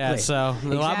 Yeah, so a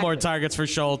lot more targets for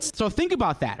Schultz. So think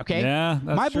about that, okay? Yeah,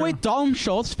 that's My boy true. Dalton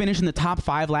Schultz finished in the top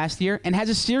 5 last year and has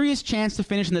a serious chance to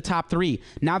finish in the top 3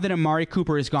 now that Amari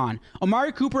Cooper is gone.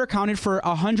 Amari Cooper accounted for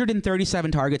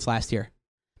 137 targets last year.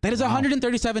 That is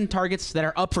 137 targets that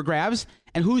are up for grabs,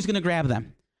 and who's going to grab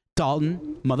them?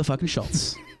 Dalton motherfucking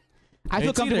Schultz. I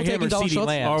feel comfortable taking Dalton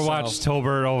Schultz. Or watch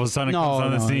Tolbert all of a sudden comes on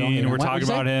the scene. We're talking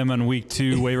about him on week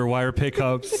 2 waiver wire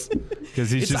pickups because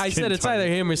he's just. I said it's either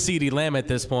him or CeeDee Lamb at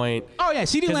this point. Oh yeah,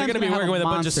 CeeDee Lamb's they're going to be working with a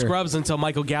bunch of monster. scrubs until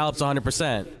Michael Gallup's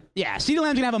 100%. Yeah, CeeDee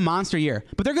Lamb's gonna have a monster year,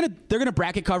 but they're gonna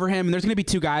bracket cover him, and there's gonna be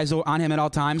 2 guys on him at all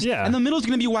times. Yeah. And the middle's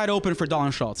gonna be wide open for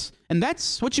Dalton Schultz, and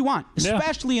that's what you want,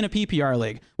 especially in a PPR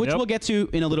league, which we'll get to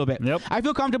in a little bit. I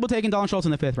feel comfortable taking Dalton Schultz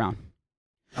in the 5th round.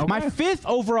 Okay. My 5th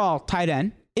overall tight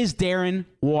end is Darren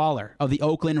Waller of the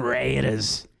Oakland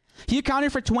Raiders. He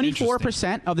accounted for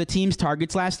 24% of the team's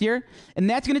targets last year, and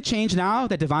that's gonna change now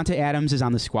that Devontae Adams is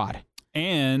on the squad.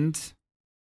 And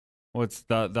what's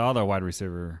the other wide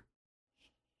receiver?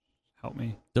 Help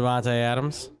me. Devontae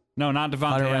Adams? No, not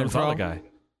Devontae Adams. The other guy.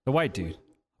 The white dude.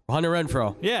 Hunter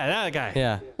Renfrow. Yeah, that guy.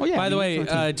 Yeah. Well, yeah. By the way,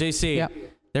 JC,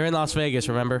 they're in Las Vegas,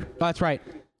 remember? Oh, that's right.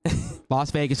 Las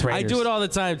Vegas Raiders. I do it all the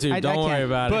time, too. Don't worry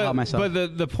about it.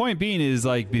 But the point being is,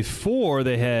 like, before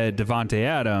they had Devontae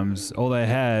Adams, all they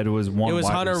had was one. It was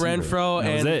wide Hunter receiver. Renfrow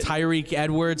and Tyreek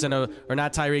Edwards or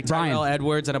not Tyreek, Tyrell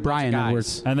Edwards and a bunch of guys.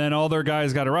 Edwards. And then all their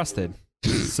guys got arrested.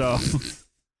 So.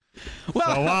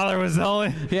 Well, So Waller was the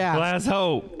only last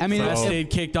hope. I mean, Dustin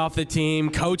kicked off the team.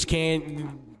 Coach can't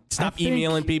stop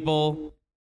emailing people.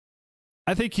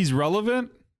 I think he's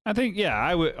relevant. I think,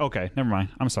 I would. Okay, never mind.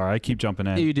 I'm sorry. I keep jumping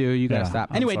in. You do. You got to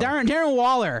stop. Anyway, Darren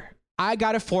Waller. I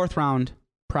got a 4th round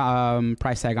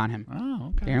price tag on him.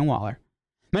 Oh, okay. Darren Waller.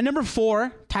 My number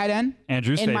 4 tight end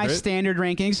Andrew's in favorite. my standard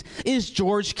rankings is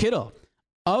George Kittle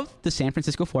of the San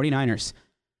Francisco 49ers.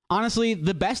 Honestly,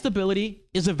 the best ability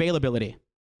is availability.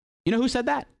 You know who said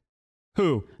that?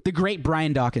 Who? The great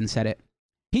Brian Dawkins said it.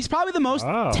 He's probably the most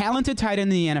talented tight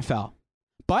end in the NFL.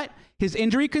 But his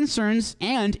injury concerns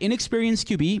and inexperienced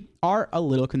QB are a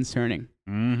little concerning.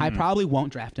 I probably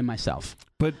won't draft him myself.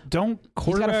 But don't quarterbacks...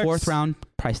 He's got a 4th round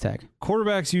price tag.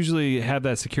 Quarterbacks usually have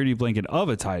that security blanket of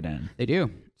a tight end. They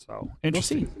do. So,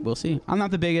 interesting. We'll see. I'm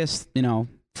not the biggest,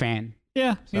 fan.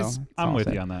 Yeah, So, I'm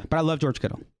with you on that. But I love George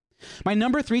Kittle. My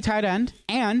number 3 tight end,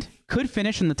 and could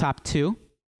finish in the top 2,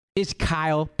 is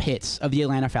Kyle Pitts of the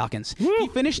Atlanta Falcons. Woo! He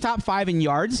finished top 5 in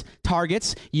yards,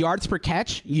 targets, yards per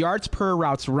catch, yards per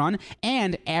routes run,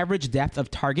 and average depth of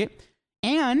target,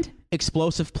 and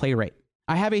explosive play rate.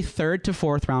 I have a 3rd to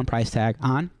 4th round price tag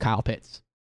on Kyle Pitts.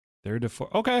 3rd to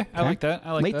 4th. Okay, I like that.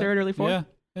 Late 3rd, early 4th?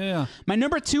 Yeah. My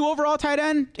number 2 overall tight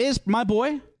end is my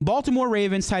boy, Baltimore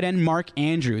Ravens tight end Mark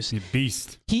Andrews. He's a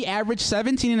beast. He averaged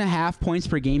 17.5 points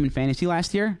per game in fantasy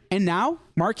last year. And now,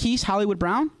 Marquise Hollywood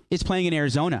Brown is playing in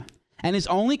Arizona. And his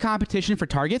only competition for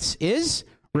targets is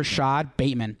Rashad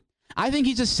Bateman. I think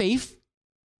he's a safe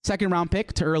 2nd round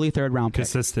pick to early 3rd round pick.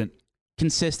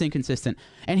 Consistent.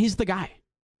 And he's the guy.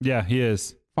 Yeah, he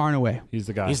is. Far and away. He's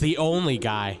the guy. He's the only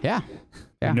guy. Yeah.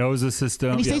 He knows the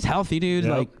system. And he stays healthy, dude.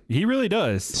 Yep. Like, he really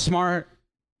does. smart,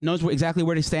 knows exactly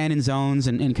where to stand in zones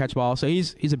and catch balls. So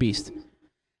he's a beast.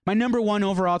 My number 1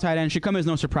 overall tight end should come as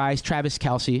no surprise, Travis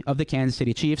Kelce of the Kansas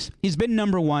City Chiefs. He's been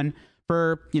number 1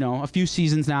 for, a few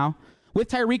seasons now. With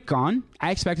Tyreek gone,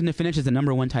 I expect him to finish as the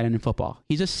number 1 tight end in football.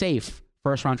 He's a safe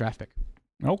 1st round draft pick.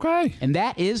 Okay. And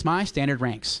that is my standard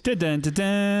ranks. Oh,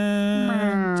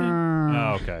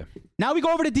 okay. Now we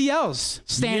go over to DL's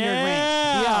standard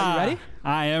ranks. DL, you ready?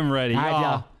 I am ready. All right,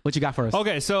 DL, what you got for us?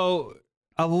 Okay, so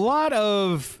a lot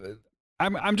of...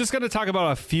 I'm just going to talk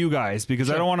about a few guys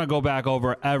because I don't want to go back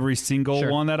over every single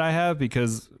one that I have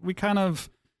because we kind of,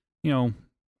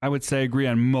 I would say agree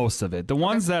on most of it. The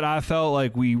ones that I felt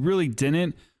like we really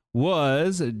didn't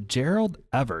was Gerald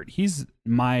Everett. He's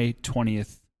my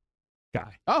 20th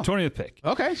guy. 20th pick.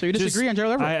 Okay, so you disagree on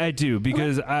Gerald Everett? I do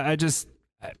because I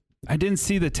didn't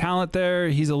see the talent there.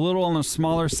 He's a little on the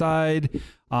smaller side.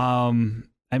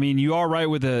 I mean, you are right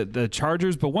with the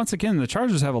Chargers, but once again, the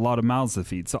Chargers have a lot of mouths to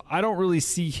feed. So I don't really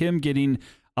see him getting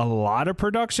a lot of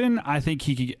production. I think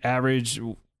he could average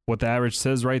what the average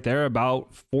says right there, about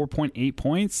 4.8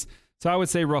 points. So I would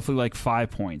say roughly like 5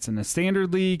 points. In the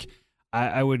standard league,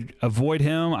 I would avoid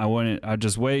him. I'd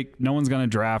just wait. No one's going to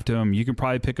draft him. You can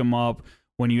probably pick him up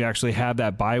when you actually have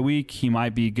that bye week. He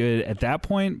might be good at that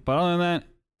point. But other than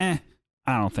that,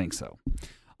 I don't think so.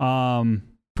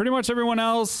 Pretty much everyone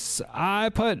else, I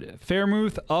put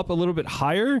Fairmouth up a little bit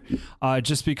higher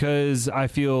just because I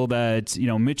feel that,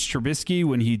 Mitch Trubisky,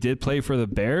 when he did play for the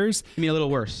Bears. Give me a little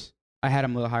worse. I had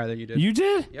him a little higher than you did. You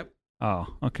did? Yep. Oh,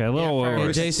 okay. A little lower.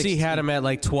 JC had him at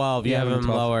like 12. You have him 12.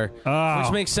 Lower. Oh.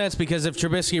 Which makes sense because if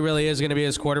Trubisky really is going to be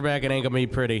his quarterback, it ain't going to be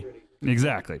pretty.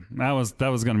 Exactly. That was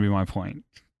going to be my point.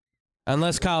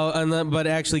 But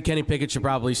actually Kenny Pickett should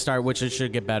probably start, which it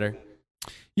should get better.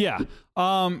 Yeah.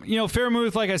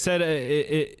 Fairmouth, like I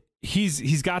said,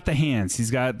 he's got the hands.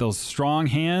 He's got those strong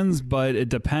hands, but it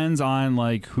depends on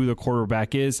like who the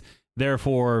quarterback is.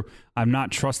 Therefore, I'm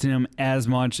not trusting him as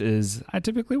much as I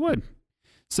typically would.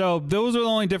 So those are the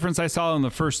only difference I saw in the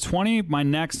first 20. My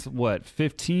next,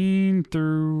 15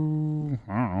 through,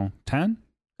 10?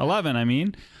 11, I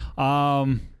mean.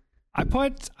 I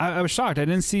was shocked. I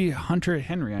didn't see Hunter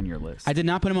Henry on your list. I did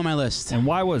not put him on my list. And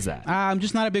why was that? I'm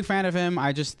just not a big fan of him.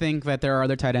 I just think that there are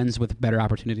other tight ends with better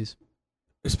opportunities.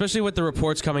 Especially with the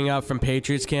reports coming out from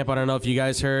Patriots camp. I don't know if you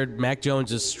guys heard, Mac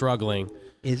Jones is struggling.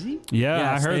 Is he? Yeah,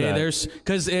 yes, I heard that.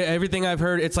 Because everything I've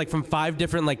heard, it's like from 5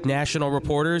 different like national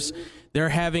reporters. They're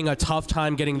having a tough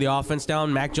time getting the offense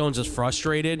down. Mac Jones is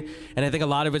frustrated, and I think a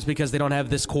lot of it's because they don't have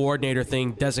this coordinator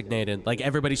thing designated. Like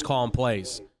everybody's calling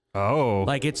plays. Oh.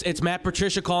 Like it's Matt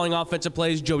Patricia calling offensive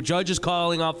plays. Joe Judge is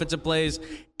calling offensive plays.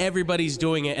 Everybody's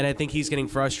doing it, and I think he's getting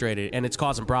frustrated, and it's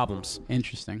causing problems.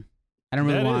 Interesting. I don't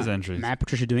really want Matt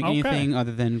Patricia doing anything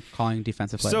other than calling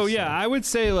defensive plays. So, yeah, I would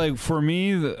say, like, for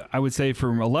me, I would say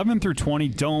from 11 through 20,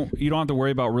 you don't have to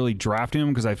worry about really drafting them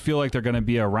because I feel like they're going to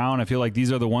be around. I feel like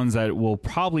these are the ones that will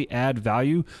probably add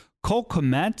value. Cole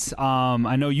Kmet,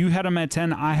 I know you had him at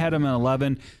 10. I had him at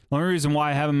 11. The only reason why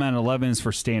I have him at 11 is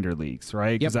for standard leagues,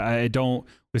 right? Because I don't,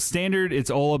 with standard, it's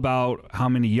all about how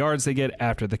many yards they get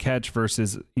after the catch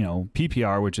versus,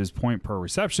 PPR, which is point per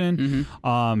reception.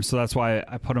 So that's why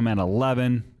I put him at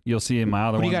 11. You'll see in my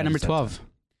other one. What do you got number 12?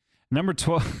 Number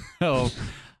 12,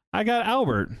 I got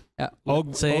Albert.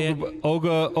 Say it.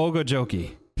 Oga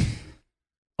Jokey.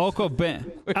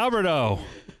 Alberto.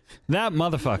 That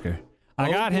motherfucker. I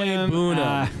got him.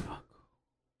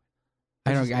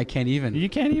 I can't even. You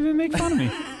can't even make fun of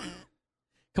me.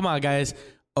 Come on, guys.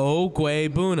 Ogwe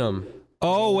Boonham.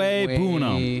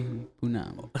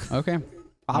 Boonham. Okay.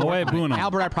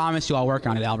 Albert, I promise you I'll work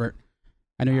on it, Albert.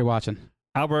 I know you're watching.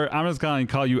 Albert, I'm just going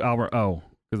to call you Albert O.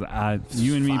 Because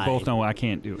you and me both know I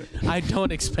can't do it. I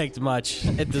don't expect much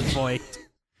at this point.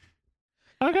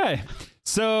 Okay.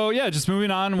 So, yeah, just moving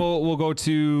on. We'll go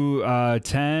to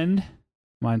 10.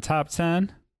 My top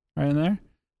 10 right in there.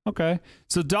 Okay.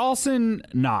 So Dawson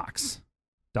Knox.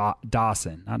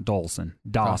 Dawson, not Dolson. Dawson.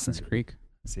 Dawson's Creek.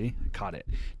 See, I caught it.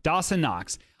 Dawson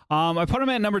Knox. I put him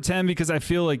at number 10 because I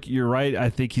feel like you're right. I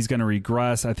think he's going to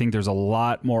regress. I think there's a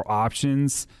lot more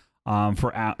options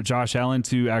for Josh Allen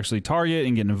to actually target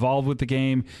and get involved with the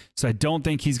game. So I don't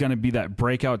think he's going to be that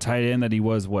breakout tight end that he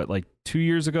was, 2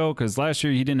 years ago? Because last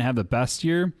year he didn't have the best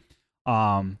year.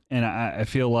 And I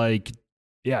feel like,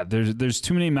 yeah, there's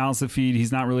too many mouths to feed.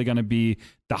 He's not really going to be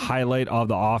the highlight of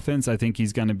the offense. I think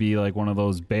he's going to be like one of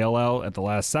those bailout at the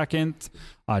last second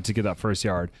to get that first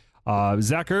yard.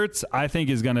 Zach Ertz, I think,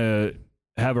 is going to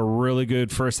have a really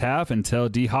good first half until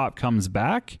D-Hop comes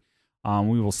back.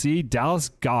 We will see. Dallas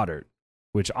Goedert,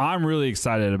 which I'm really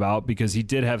excited about because he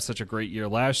did have such a great year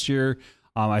last year.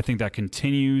 I think that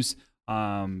continues.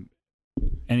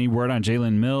 Any word on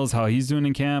Jalen Mills, how he's doing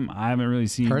in camp? I haven't really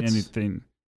seen anything.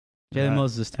 Jalen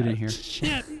Mills is a student here.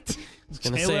 Shit. I was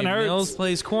going to say, Mills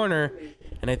plays corner,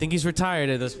 and I think he's retired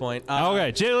at this point.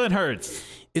 Okay, Jalen Hurts.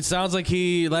 It sounds like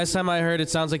last time I heard, it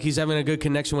sounds like he's having a good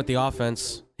connection with the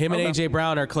offense. Him and A.J.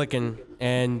 Brown are clicking,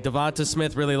 and Devonta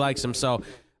Smith really likes him. So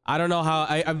I don't know how.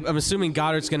 I'm assuming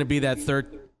Goddard's going to be that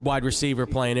third wide receiver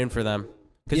playing in for them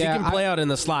because he can play out in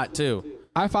the slot too.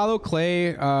 I follow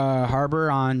Clay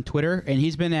Harbor on Twitter, and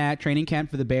he's been at training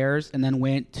camp for the Bears and then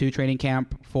went to training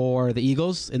camp for the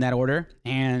Eagles in that order.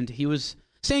 And he was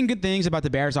saying good things about the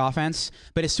Bears offense.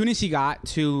 But as soon as he got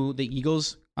to the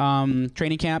Eagles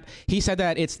training camp, he said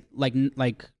that it's like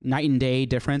night and day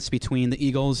difference between the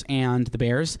Eagles and the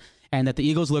Bears, and that the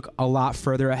Eagles look a lot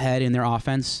further ahead in their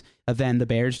offense than the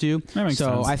Bears do. That makes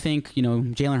sense. I think,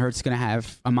 Jalen Hurts is going to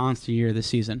have a monster year this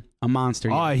season. A monster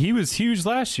year. Oh, he was huge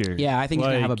last year. Yeah, I think he's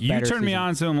going to have a better You turned me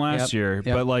on to him last year,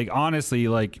 but honestly,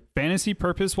 fantasy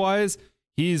purpose-wise,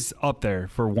 he's up there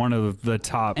for one of the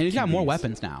top. And he's got more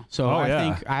weapons now. So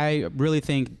I really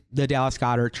think the Dallas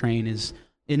Goedert train is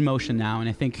in motion now, and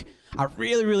I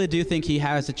really, really do think he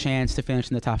has a chance to finish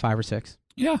in the top 5 or 6.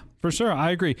 Yeah, for sure.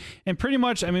 I agree. And pretty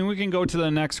much, we can go to the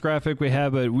next graphic we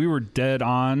have, but we were dead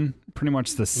on pretty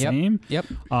much the same. Yep.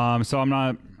 So I'm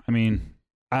not,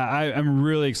 I'm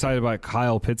really excited about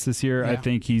Kyle Pitts this year. Yeah. I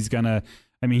think he's going to,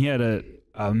 he had an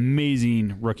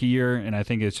amazing rookie year, and I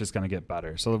think it's just going to get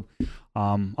better. So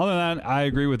other than that, I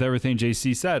agree with everything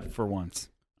JC said for once.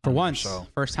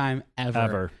 First time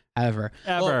ever.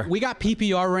 Well, we got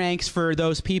PPR ranks for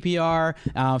those PPR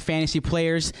fantasy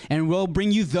players, and we'll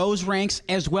bring you those ranks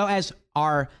as well as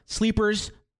our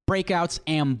sleepers, breakouts,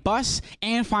 and busts,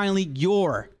 and finally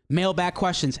your mailbag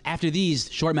questions after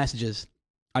these short messages.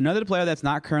 Another player that's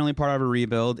not currently part of a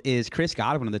rebuild is Chris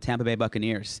Godwin of the Tampa Bay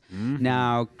Buccaneers. Mm-hmm.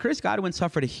 Now, Chris Godwin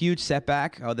suffered a huge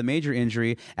setback, the major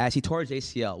injury, as he tore his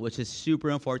ACL, which is super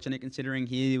unfortunate considering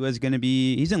he's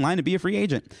in line to be a free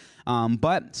agent.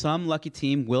 But some lucky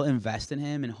team will invest in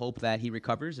him and hope that he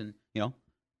recovers and,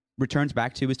 returns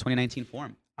back to his 2019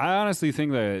 form. I honestly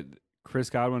think that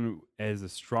Chris Godwin is a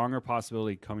stronger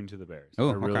possibility coming to the Bears. I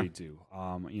really do.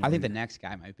 I think the next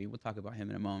guy might be. We'll talk about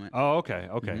him in a moment. Oh, okay.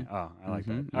 Mm-hmm. Oh, I like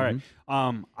that. All right.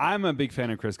 I'm a big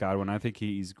fan of Chris Godwin. I think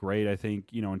he's great. I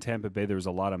think, in Tampa Bay, there's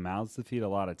a lot of mouths to feed, a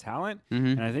lot of talent. Mm-hmm.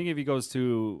 And I think if he goes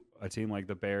to a team like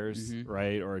the Bears,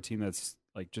 right, or a team that's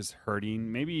just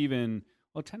hurting, maybe even,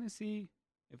 Tennessee,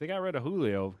 if they got rid of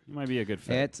Julio, he might be a good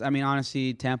fit.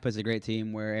 Honestly, Tampa is a great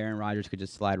team where Aaron Rodgers could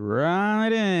just slide right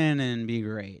in and be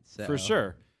great. So. For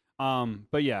sure.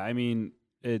 But yeah,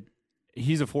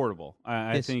 he's affordable.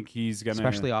 I think he's going to.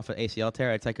 Especially off of ACL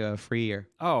tear, it's like a free year.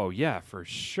 Oh, yeah, for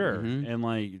sure. Mm-hmm.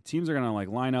 And teams are going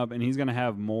to line up, and he's going to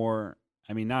have more.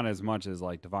 Not as much as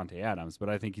Devontae Adams, but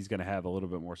I think he's going to have a little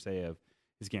bit more say of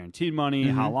his guaranteed money,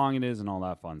 how long it is, and all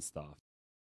that fun stuff.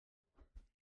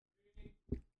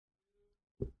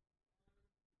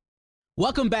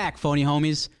 Welcome back, phony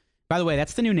homies. By the way,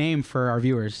 that's the new name for our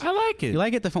viewers. I like it. You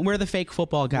like it? We're the fake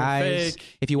football guys.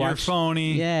 Fake, if you watch, you're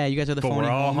phony. Yeah, you guys are the but phony we're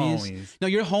all homies. No,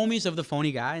 you're homies of the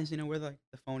phony guys. You know, we're the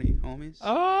phony homies.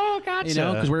 Oh, gotcha. You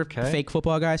know, because we're fake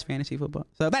football guys, fantasy football.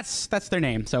 So that's their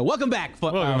name. So welcome back,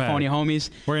 phony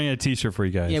homies. We're gonna get a T-shirt for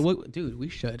you guys. Yeah, dude, we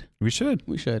should. We should.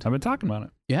 I've been talking about it.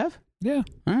 You have? Yeah.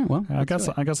 All right. Well, I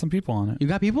got some people on it. You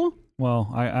got people? Well,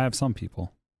 I have some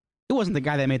people. It wasn't the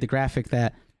guy that made the graphic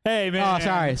that. Hey, man.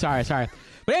 Oh, sorry.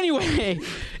 But anyway,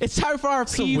 it's time for our PPR.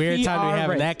 It's a weird time to be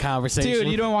having that conversation. Dude,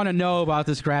 you don't want to know about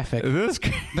this graphic. This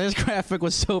graphic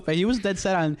was so bad. He was dead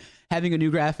set on having a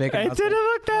new graphic. It didn't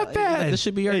look that bad. This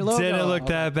should be your logo. It didn't look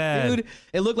that bad. Dude,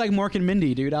 it looked like Mork and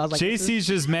Mindy, dude. I was like, JC's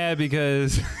just mad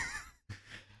because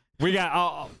we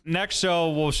got next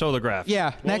show. We'll show the graphic.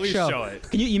 Yeah, we'll next show. Show it.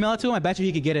 Can you email it to him? I bet you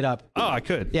he could get it up. Oh, I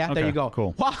could. Yeah, okay, there you go.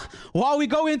 Cool. While we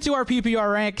go into our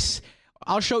PPR ranks,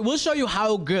 we'll show you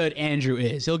how good Andrew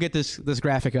is. He'll get this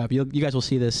graphic up. You guys will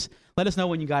see this. Let us know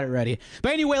when you got it ready.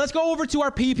 But anyway, let's go over to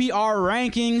our PPR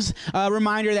rankings.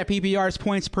 Reminder that PPR is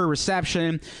points per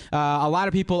reception. A lot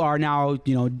of people are now,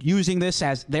 using this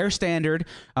as their standard.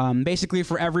 Basically,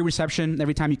 for every reception,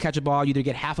 every time you catch a ball, you either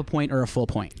get half a point or a full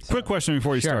point. So, quick question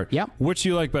before you start. Yep. Which do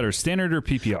you like better, standard or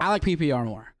PPR? I like PPR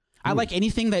more. I like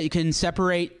anything that you can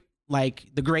separate like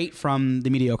the great from the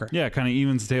mediocre. Yeah, kind of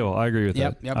evens the table. I agree with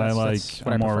that. Yep,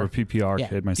 I'm more of a PPR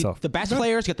kid myself. The best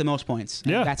players get the most points.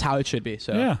 Yeah. That's how it should be.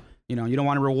 So, yeah. you don't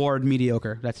want to reward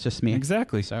mediocre. That's just me.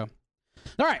 Exactly. So,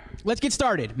 all right, let's get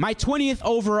started. My 20th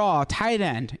overall tight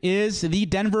end is the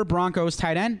Denver Broncos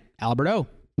tight end, Albert O.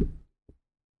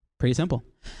 Pretty simple.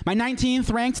 My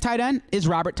 19th ranked tight end is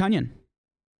Robert Tonyan.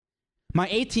 My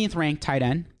 18th ranked tight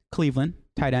end, Cleveland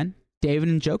tight end, David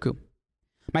Njoku.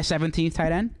 My 17th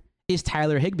tight end is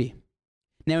Tyler Higbee.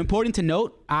 Now, important to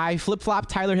note, I flip-flop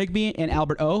Tyler Higbee and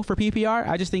Albert O for PPR.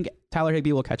 I just think Tyler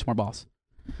Higbee will catch more balls.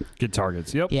 Good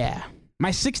targets. Yep. Yeah.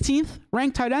 My 16th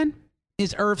ranked tight end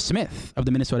is Irv Smith of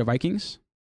the Minnesota Vikings.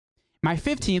 My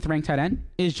 15th ranked tight end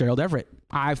is Gerald Everett.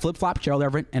 I flip-flop Gerald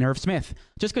Everett and Irv Smith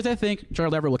just because I think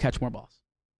Gerald Everett will catch more balls.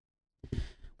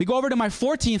 We go over to my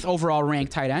 14th overall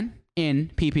ranked tight end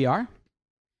in PPR.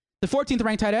 The 14th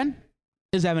ranked tight end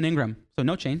is Evan Ingram, so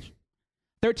no change.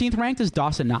 13th ranked is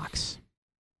Dawson Knox.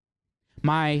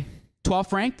 My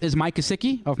 12th ranked is Mike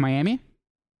Gesicki of Miami.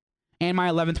 And my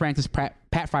 11th ranked is Pat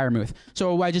Freiermuth.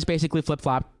 So I just basically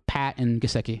flip-flop Pat and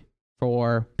Gesicki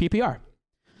for PPR.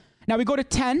 Now we go to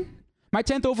 10. My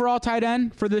 10th overall tight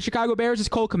end for the Chicago Bears is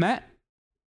Cole Kmet.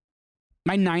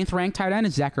 My 9th ranked tight end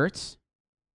is Zach Ertz.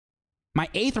 My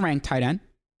 8th ranked tight end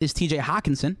is TJ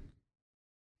Hawkinson.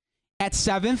 At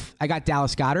 7th, I got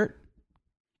Dallas Goedert.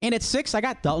 And at 6th, I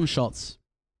got Dalton Schultz.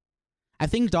 I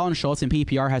think Dalton Schultz in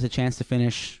PPR has a chance to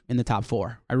finish in the top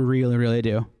 4. I really, really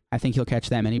do. I think he'll catch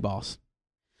that many balls.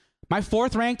 My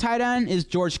 4th ranked tight end is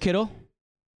George Kittle.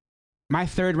 My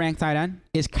 3rd ranked tight end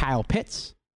is Kyle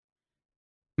Pitts.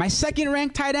 My 2nd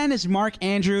ranked tight end is Mark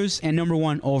Andrews. And number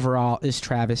 1 overall is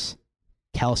Travis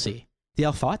Kelce.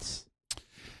 DL, thoughts?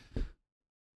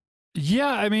 Yeah,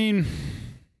 I mean,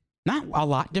 not a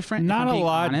lot different. Not a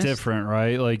lot different,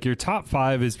 right? Like your top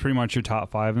 5 is pretty much your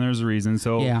top 5, and there's a reason.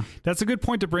 So yeah, that's a good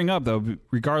point to bring up, though.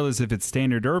 Regardless if it's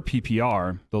standard or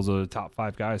PPR, those are the top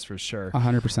 5 guys for sure.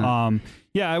 100%.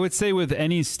 Yeah, I would say with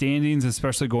any standings,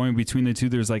 especially going between the two,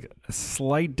 there's like a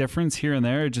slight difference here and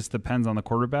there. It just depends on the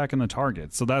quarterback and the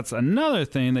target. So that's another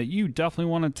thing that you definitely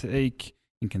want to take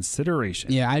in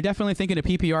consideration. Yeah, I definitely think in a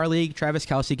PPR league, Travis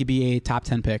Kelce could be a top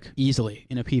 10 pick easily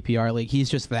in a PPR league. He's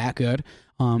just that good,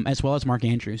 as well as Mark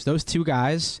Andrews. Those two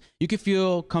guys, you could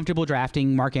feel comfortable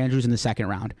drafting Mark Andrews in the 2nd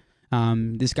round.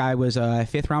 This guy was a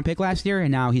 5th round pick last year,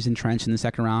 and now he's entrenched in the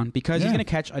 2nd round because he's going to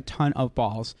catch a ton of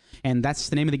balls, and that's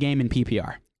the name of the game in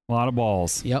PPR. A lot of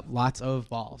balls. Yep, lots of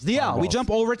balls. DL, we jump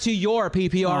over to your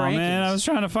PPR rankings. Man, I was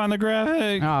trying to find the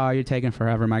graphic. Oh, you're taking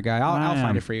forever, my guy. I'll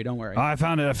find it for you. Don't worry. Oh, I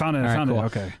found it. Cool.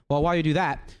 Okay. Well, while you do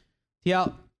that,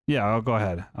 DL. Yeah, I'll go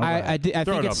ahead. I think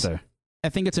it's up there. I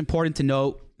think it's important to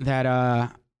note that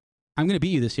I'm going to beat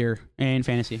you this year in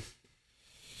fantasy.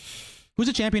 Who's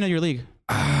the champion of your league?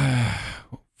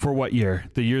 For what year?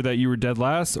 The year that you were dead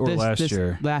last, or last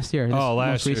year? Last year.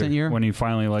 Last recent year when you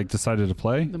finally decided to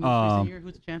play. The most recent year.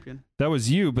 Who's the champion? That was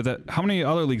you. But how many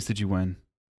other leagues did you win?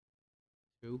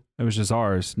 2. It was just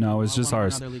ours. No, it was just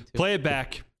ours. Play it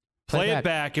back. Play it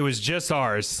back. It was just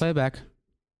ours. Play it back.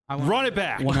 Run it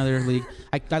back. One other league.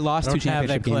 I lost 2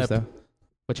 championship games though,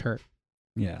 which hurt.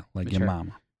 Yeah, like your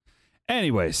mama.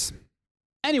 Anyway,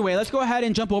 let's go ahead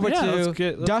and jump over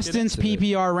to Dustin's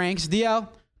PPR ranks. DL,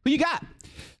 who you got?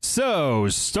 So,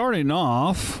 starting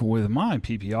off with my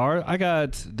PPR, I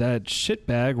got that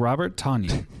shitbag Robert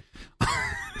Tonyan.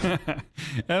 And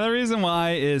the reason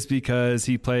why is because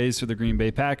he plays for the Green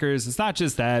Bay Packers. It's not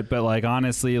just that, but like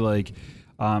honestly, like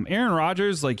Aaron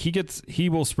Rodgers, like he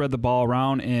will spread the ball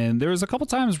around, and there was a couple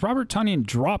times Robert Tonyan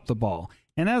dropped the ball.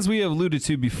 And as we have alluded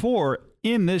to before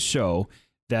in this show,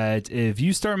 that if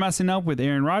you start messing up with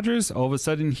Aaron Rodgers, all of a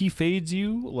sudden he fades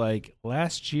you like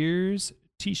last year's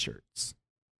T-shirts.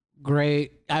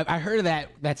 Great. I heard of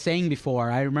that saying before.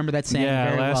 I remember that saying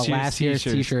very well. Last year's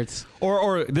T-shirts.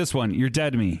 Or this one, you're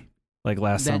dead to me, like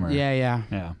last summer. Yeah.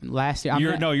 Last year.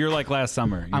 You're like last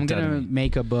summer. I'm going to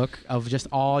make a book of just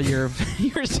all your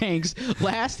your sayings.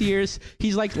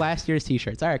 He's like last year's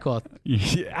T-shirts. All right, cool.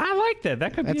 Yeah, I like that.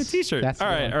 That could be a T-shirt. All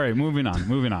right. Moving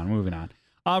on.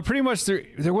 Pretty much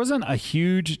there wasn't a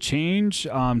huge change,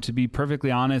 to be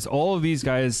perfectly honest. All of these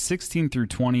guys, 16 through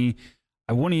 20,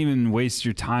 I wouldn't even waste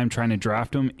your time trying to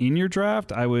draft them in your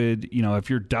draft. I would, if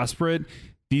you're desperate,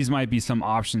 these might be some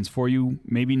options for you.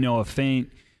 Maybe Noah Fant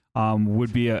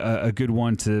would be a good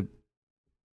one to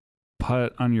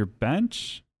put on your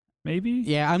bench, maybe.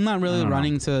 Yeah, I'm not really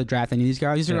running to draft any of these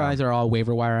guys. These guys are all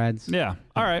waiver wire ads. Yeah.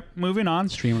 All right, moving on.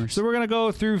 Streamers. So we're going to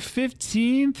go through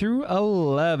 15 through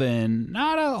 11.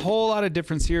 Not a whole lot of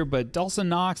difference here, but Dawson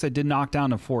Knox I did knock down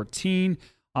to 14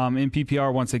 in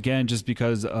PPR once again just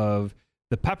because of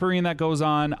the peppering that goes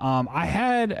on. I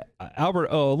had Albert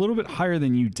O a little bit higher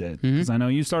than you did because I know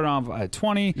you started off at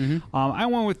 20. I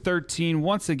went with 13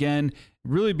 once again,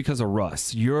 really because of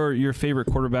Russ, your favorite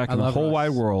quarterback in the whole wide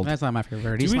world. That's not my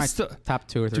favorite. He's my top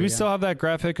 2 or 3. Do we still have that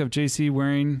graphic of JC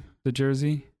wearing the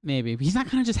jersey? Maybe. He's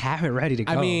not going to just have it ready to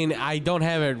go. I mean, I don't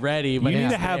have it ready, but you need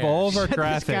to have all of our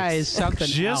graphics. This guy is something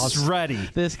just else. ready.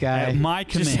 This guy. At my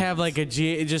command. Just have like a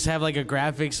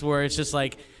graphics where it's just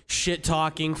like shit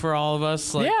talking for all of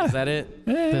us. Like, is that it?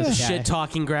 Yeah. Shit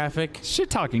talking graphic. Shit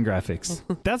talking graphics.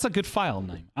 That's a good file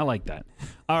name. I like that.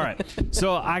 All right.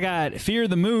 So I got Fear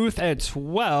the Muth at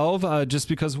 12, just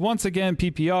because once again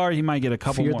PPR he might get a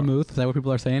couple more. Fear the Muth. Is that what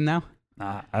people are saying now?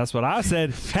 That's what I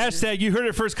said. Hashtag you heard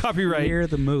it first. Copyright. Fear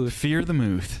the Muth. Fear the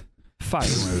Muth. Fire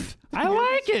the Muth. I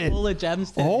like it. Full of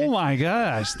gems today. Oh my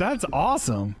gosh, that's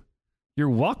awesome. You're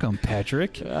welcome,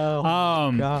 Patrick. Oh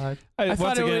God. I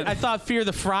thought Fear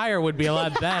the Fryer would be a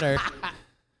lot better.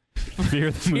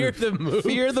 Fear the Muth. Fear the Muth.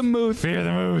 Fear the Muth. Fear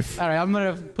the Muth. All right, I'm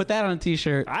gonna put that on a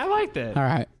T-shirt. I like that. All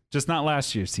right. Just not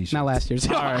last year's T-shirt. Not last year's.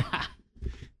 All right.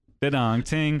 Bidong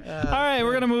ting. All right,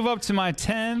 we're gonna move up to my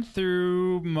 10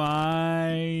 through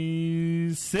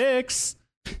my 6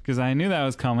 because I knew that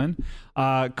was coming.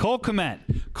 Cole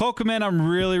Kmet, I'm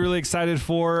really, really excited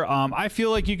for. I feel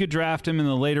like you could draft him in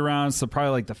the later rounds, so probably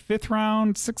like the 5th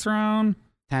round, 6th round,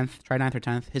 10th. Try 9th or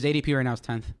 10th. His ADP right now is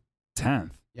 10th.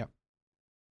 10th. Yep.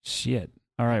 Shit.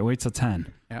 All right, wait till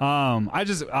 10. Yep. I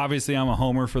just obviously I'm a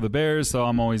homer for the Bears, so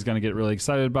I'm always gonna get really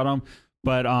excited about them.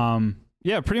 But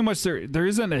yeah, pretty much there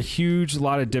isn't a huge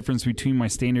lot of difference between my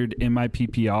standard and my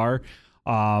PPR.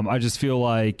 I just feel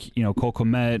like, Cole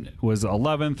Kmet was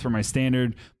 11th for my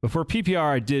standard. But for PPR,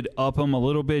 I did up him a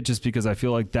little bit just because I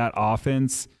feel like that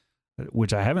offense,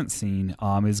 which I haven't seen,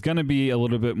 is going to be a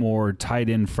little bit more tight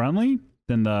end friendly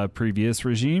than the previous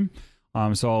regime.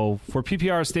 So for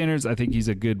PPR standards, I think he's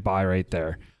a good buy right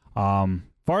there.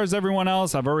 Far as everyone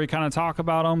else, I've already kind of talked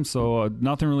about them, so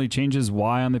nothing really changes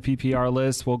why on the PPR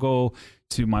list. We'll go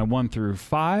to my 1 through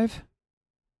 5,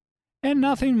 and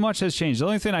nothing much has changed. The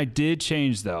only thing I did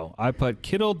change, though, I put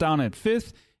Kittle down at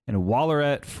 5th and Waller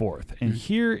at 4th, and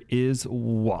here is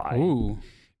why. Ooh.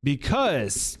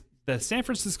 Because the San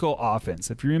Francisco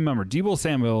offense, if you remember, Deebo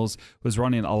Samuels was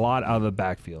running a lot out of the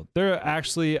backfield. There are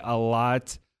actually a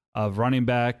lot of running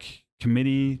back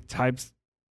committee types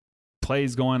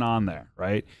plays going on there,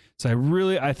 right? So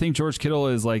I think George Kittle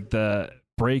is like the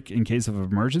break in case of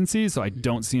emergency, so I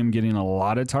don't see him getting a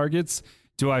lot of targets.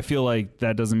 Do I feel like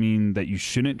that doesn't mean that you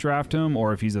shouldn't draft him,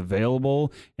 or if he's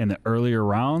available in the earlier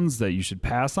rounds that you should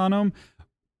pass on him?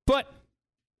 But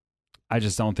I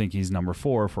just don't think he's number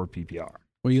 4 for PPR.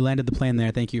 Well, you landed the plane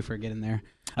there. Thank you for getting there.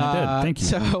 I did. Thank you.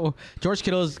 So George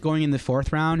Kittle is going in the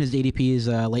 4th round. His ADP is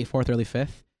late 4th, early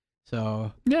 5th.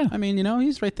 So, yeah, I mean,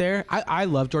 he's right there. I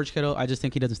love George Kittle. I just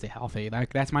think he doesn't stay healthy.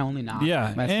 That's my only knock.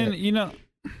 Yeah, and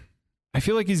I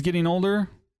feel like he's getting older,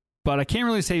 but I can't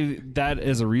really say that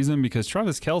as a reason because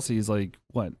Travis Kelce is like,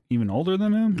 what, even older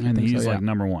than him? I think he's so, yeah. like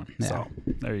number 1. Yeah. So,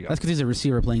 there you go. That's because he's a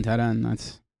receiver playing tight end.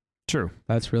 That's true.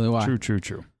 That's really why.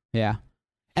 True. Yeah.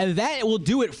 And that will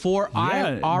do it for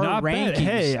our rankings. Bad.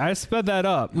 Hey, I sped that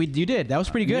up. You did. That was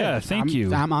pretty good. Yeah, thank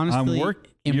you. I'm honestly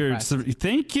impressed.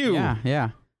 Thank you.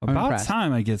 Yeah. About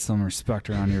time I get some respect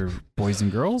around your boys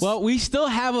and girls. Well, we still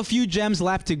have a few gems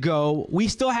left to go. We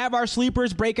still have our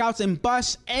sleepers, breakouts, and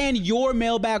busts, and your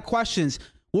mailbag questions.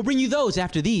 We'll bring you those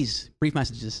after these brief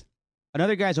messages.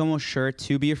 Another guy's almost sure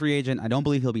to be a free agent. I don't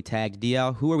believe he'll be tagged.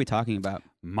 DL, who are we talking about?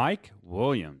 Mike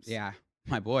Williams. Yeah,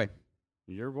 my boy.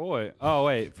 Your boy. Oh,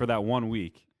 wait, for that 1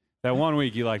 week. That 1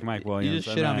 week you like Mike Williams. You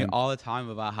just shit on me all the time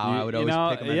about how I would always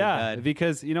pick him in the bed.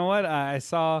 Because you know what? I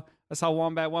saw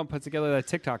Wombat One put together that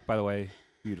TikTok, by the way.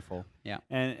 Beautiful. Yeah.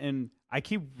 And I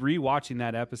keep rewatching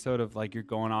that episode of like you're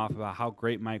going off about how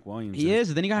great Mike Williams is. He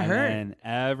is. Then he got hurt. And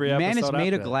every episode man is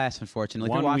made of after glass, unfortunately.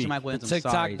 If 1 you're watching week. Mike Williams, The I'm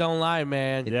TikTok sorry. don't lie,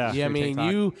 man. Yeah. I mean,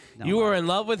 TikTok you don't were lie. in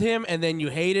love with him, and then you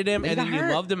hated him, and got then you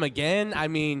hurt. loved him again. I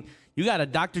mean, you got a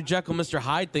Dr. Jekyll, Mr.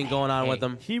 Hyde thing going on with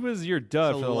him. He was your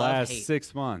dud It's a for the last love-hate.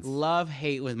 6 months. Love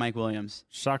hate with Mike Williams.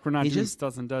 Shocked we're not He doing just-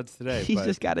 studs and duds today. He's but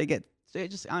just got to get.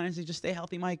 Just honestly, just stay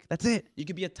healthy, Mike. That's it. You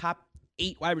could be a top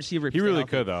 8 wide receiver. if he you stay really healthy.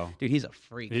 could though. Dude, he's a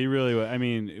freak. He really would. I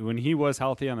mean, when he was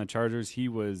healthy on the Chargers, he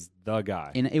was the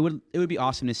guy. And it would be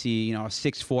awesome to see, a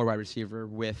 6'4" wide receiver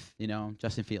with,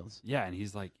 Justin Fields. Yeah, and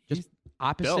he's like Just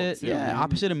opposite, built, too, man.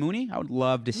 opposite of Mooney. I would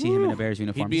love to see him in a Bears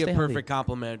uniform. He'd be Just a stay healthy. perfect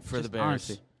compliment for the Just Bears.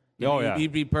 honestly. Oh, yeah.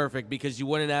 He'd be perfect because you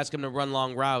wouldn't ask him to run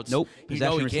long routes. Nope. You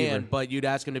know he Possession can, receiver. but you'd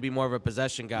ask him to be more of a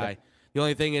possession guy. The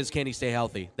only thing is, can he stay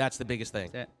healthy? That's the biggest thing.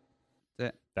 That's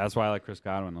it. That's why I like Chris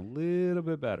Godwin a little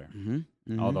bit better.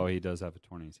 Mm-hmm. Although he does have a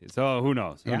 20 seed. So who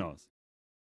knows? Who Yeah. knows?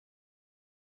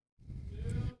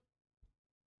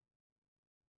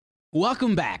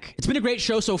 Welcome back. It's been a great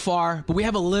show so far, but we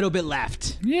have a little bit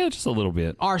left. Yeah, just a little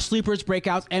bit. Our sleepers,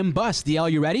 breakouts, and busts.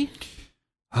 DL, you ready?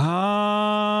 Yeah.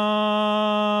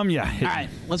 All right,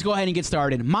 let's go ahead and get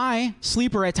started. My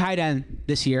sleeper at tight end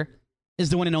this year is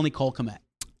the one and only Cole Kmet.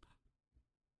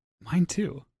 Mine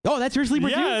too. Oh, that's your sleeper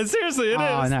too? Yeah, seriously, it is.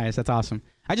 Oh, nice. That's awesome.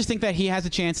 I just think that he has a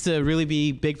chance to really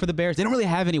be big for the Bears. They don't really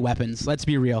have any weapons. Let's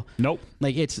be real. Nope.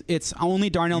 Like it's only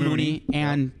Darnell Mooney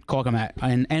and Cole Kmet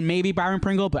and maybe Byron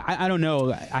Pringle, but I don't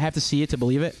know. I have to see it to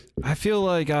believe it. I feel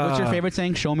like What's your favorite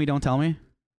saying? Show me, don't tell me.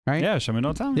 Right? Yeah, show me,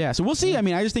 don't tell me. Yeah, so we'll see. I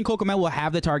mean, I just think Cole Kmet will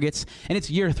have the targets, and it's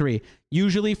year 3.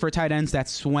 Usually for tight ends,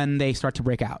 that's when they start to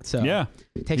break out. So Yeah.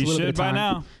 it takes He a little bit should of by time.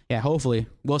 now. Yeah, hopefully.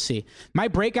 We'll see. My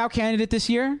breakout candidate this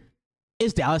year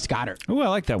is Dallas Goedert. Ooh, I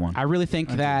like that one. I really think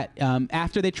that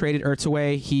after they traded Ertz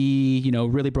away, he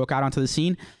really broke out onto the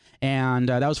scene, and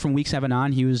that was from week 7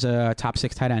 on. He was a top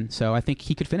 6 tight end, so I think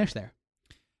he could finish there.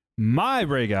 My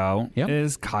breakout Yep.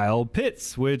 is Kyle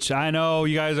Pitts, which I know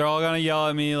you guys are all going to yell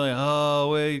at me like,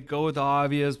 oh, wait, go with the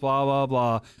obvious, blah, blah,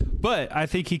 blah. But I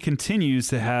think he continues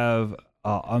to have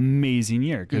an amazing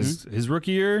year because his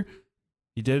rookie year,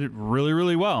 he did it really,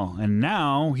 really well. And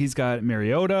now he's got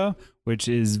Mariota, which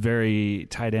is very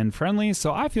tight end friendly.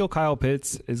 So I feel Kyle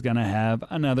Pitts is going to have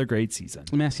another great season.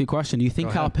 Let me ask you a question. Do you think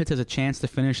Go Kyle ahead. Pitts has a chance to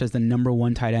finish as the number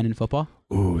 1 tight end in football?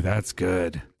 Ooh, that's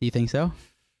good. Do you think so?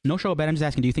 No show bet. I'm just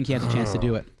asking, do you think he has a chance to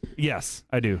do it? Yes,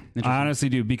 I do. Interesting. I honestly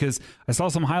do because I saw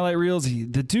some highlight reels.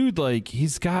 The dude,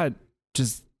 he's got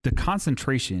just the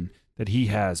concentration that he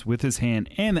has with his hand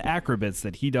and the acrobats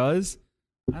that he does.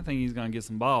 I think he's going to get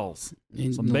some balls.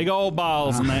 Some big old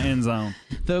balls in that end zone.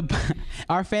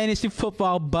 Our fantasy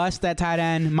football bust at tight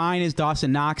end. Mine is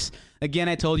Dawson Knox. Again,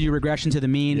 I told you regression to the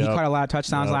mean. He Yep. caught a lot of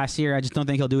touchdowns Yep. last year. I just don't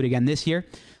think he'll do it again this year.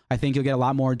 I think you'll get a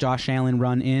lot more Josh Allen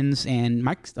run-ins and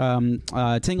Mike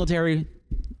Singletary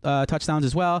touchdowns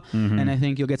as well. And I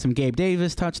think you'll get some Gabe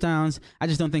Davis touchdowns. I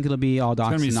just don't think it'll be all It's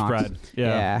going Dawson to be Knox. spread.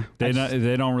 Yeah.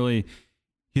 They don't really.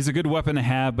 He's a good weapon to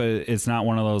have, but it's not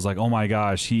one of those like, oh my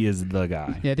gosh, he is the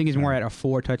guy. Yeah, I think he's more at a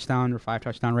 4 touchdown or 5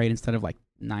 touchdown rate instead of like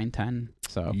 9, 10.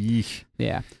 So, Yeesh.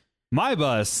 yeah. My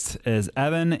bust is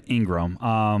Evan Ingram.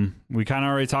 We kind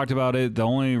of already talked about it. The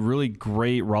only really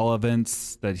great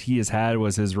relevance that he has had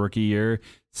was his rookie year.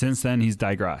 Since then, he's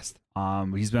digressed. He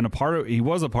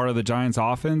was a part of the Giants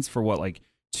offense for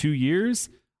 2 years.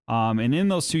 And in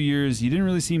those 2 years, you didn't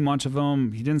really see much of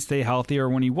him. He didn't stay healthy, or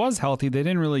when he was healthy, they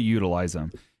didn't really utilize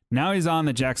him. Now he's on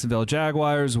the Jacksonville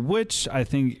Jaguars, which I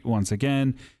think, once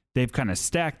again, they've kind of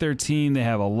stacked their team. They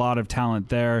have a lot of talent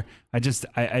there. I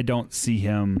don't see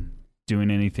him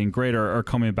doing anything great or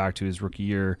coming back to his rookie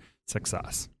year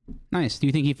success. Nice. Do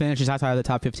you think he finishes outside of the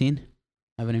top 15,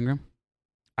 Evan Ingram?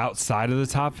 Outside of the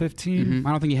top 15? I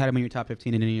don't think you had him in your top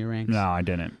 15 in any of your ranks. No, I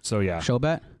didn't. So, yeah. Show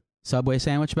bet? Subway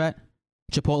sandwich bet?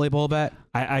 Chipotle bowl bet?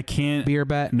 I can't. Beer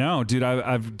bet? No, dude,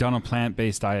 I've done a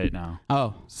plant-based diet now.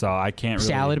 Oh. So I can't really.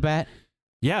 Salad bet?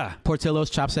 Yeah. Portillo's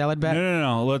chopped salad bet?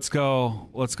 No. Let's go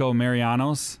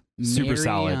Mariano's. Super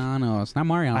salad. Mariano's. Not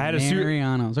Mariano's. I had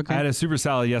Mariano's. Okay. I had a super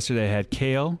salad yesterday. I had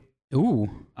kale. Ooh.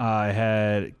 I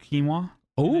had quinoa.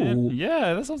 Ooh.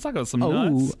 Yeah, that's what I'm talking about. Some Ooh.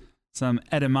 nuts, some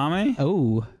edamame,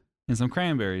 Ooh. and some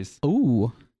cranberries.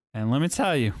 Ooh. And let me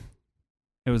tell you,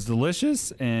 it was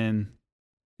delicious, and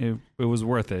it was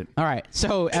worth it. All right.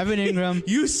 So Evan Ingram.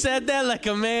 You said that like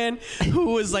a man who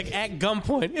was like at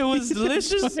gunpoint. It was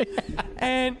delicious,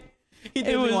 and He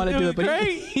didn't want to do it, but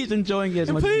great. he's enjoying it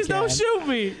as much Please as he don't can. shoot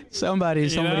me.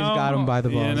 Somebody's got him by the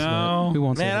balls. know. We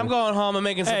won't say Man, I'm that. going home and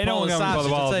making some Hey, no one Polish got me by the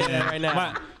sausage. I'll balls. tell you that man. right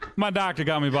now. My doctor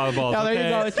got me by the balls. Oh, there you okay?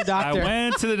 go. It's the doctor. I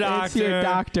went to the doctor. It's your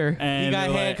doctor. And You got they're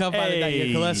like, handcuffed by the doctor. "Hey."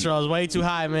 Your cholesterol is way too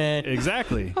high, man.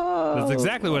 Exactly. That's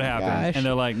exactly what happened. gosh. And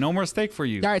they're like, no more steak for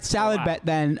you. All right, salad Wow. bet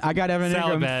then. I got Evan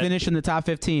Salad Ingram bet. finish in the top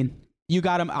 15. You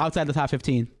got him outside the top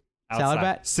 15. Salad Outside.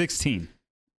 bet? 16.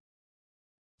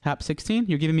 Top 16?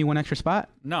 You're giving me one extra spot?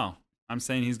 No, I'm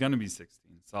saying he's going to be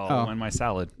 16. So Oh. I'll win my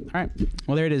salad. All right.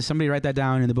 Well, there it is. Somebody write that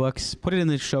down in the books. Put it in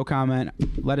the show comment.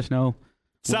 Let us know.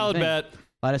 Salad think? bet.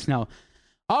 Let us know.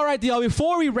 All right, DL,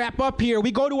 before we wrap up here, we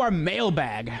go to our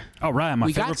mailbag. All right, my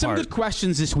We favorite got some part. good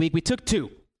questions this week. We took 2.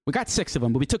 We got 6 of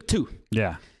them, but we took 2.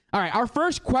 Yeah. All right, our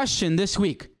first question this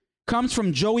week comes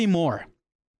from Joey Moore.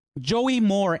 Joey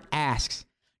Moore asks,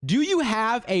 do you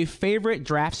have a favorite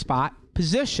draft spot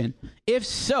position? If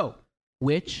so,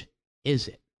 which is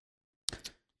it?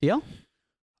 DL?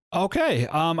 Okay.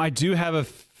 I do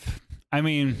have I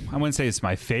wouldn't say it's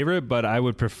my favorite, but I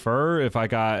would prefer if I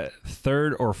got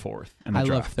 3rd or 4th in the I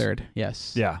draft. love 3rd,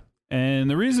 yes. Yeah. And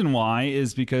the reason why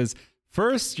is because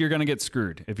first, you're going to get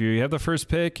screwed. If you have the first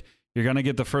pick, you're going to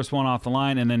get the first one off the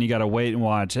line, and then you got to wait and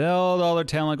watch all the other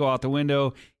talent go out the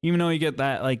window, even though you get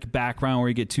that like background where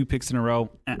you get 2 picks in a row.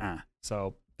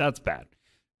 So that's bad.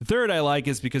 The third I like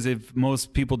is because if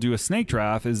most people do a snake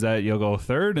draft, is that you'll go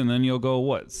 3rd, and then you'll go,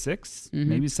 6th,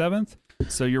 maybe 7th?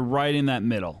 So you're right in that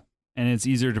middle, and it's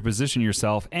easier to position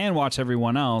yourself and watch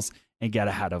everyone else and get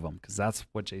ahead of them, because that's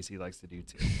what JC likes to do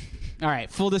too. All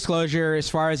right, full disclosure, as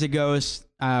far as it goes,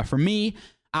 for me,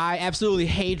 I absolutely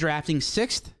hate drafting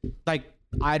 6th. Like,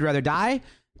 I'd rather die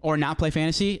or not play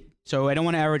fantasy, so I don't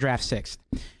want to ever draft 6th.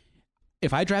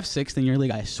 If I draft 6th in your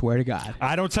league, I swear to God.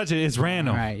 I don't touch it. It's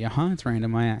random. All right, it's random,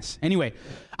 my ass. Anyway,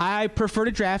 I prefer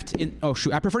to draft in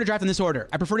this order.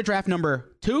 I prefer to draft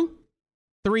number 2,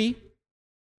 3,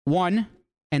 1,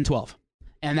 and 12.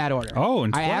 In that order. Oh,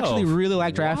 and 12. I actually really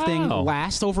like drafting Wow.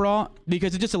 last overall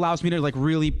because it just allows me to like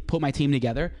really put my team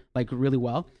together like really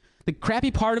well. The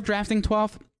crappy part of drafting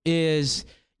 12th is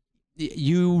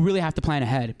you really have to plan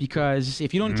ahead, because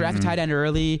if you don't draft a tight end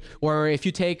early, or if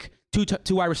you take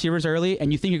two wide receivers early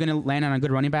and you think you're going to land on a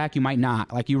good running back, you might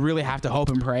not. Like, you really have to hope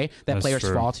and pray that That's players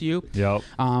true. fall to you. Yep.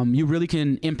 You really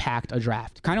can impact a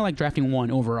draft. Kind of like drafting 1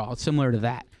 overall. It's similar to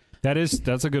that.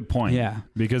 That's a good point. Yeah.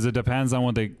 Because it depends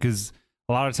on because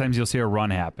a lot of times you'll see a run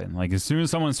happen. Like, as soon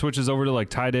as someone switches over to like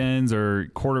tight ends or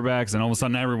quarterbacks, and all of a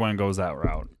sudden everyone goes that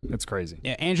route. It's crazy.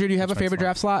 Yeah, Andrew, do you have a favorite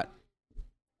draft slot?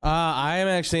 I am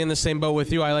actually in the same boat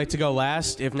with you. I like to go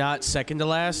last, if not second to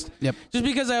last. Yep. Just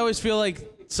because I always feel like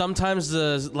sometimes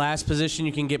the last position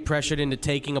you can get pressured into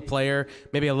taking a player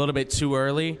maybe a little bit too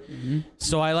early.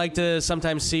 So I like to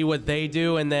sometimes see what they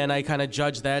do, and then I kind of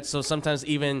judge that. So sometimes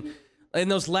even in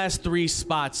those last 3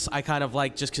 spots, I kind of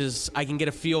like, just because I can get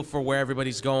a feel for where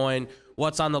everybody's going,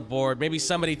 what's on the board. Maybe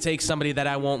somebody takes somebody that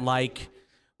I won't like,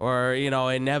 or,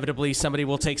 inevitably somebody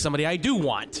will take somebody I do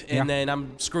want, and then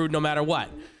I'm screwed no matter what.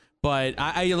 But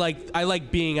I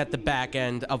like being at the back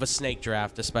end of a snake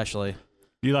draft, especially.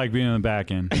 You like being in the back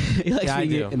end. He likes Yeah, I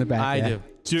being do. in the back. I yeah.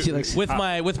 do. He likes- With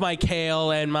my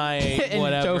kale and my and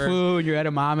whatever. tofu and your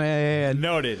edamame and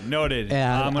Noted.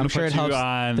 Yeah, I'm going I'm to sure put it you helps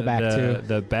on the back, too.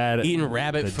 the bad, Eating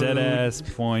rabbit the food. dead ass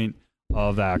point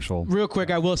of the actual. real quick,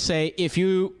 I will say, if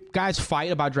you guys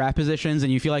fight about draft positions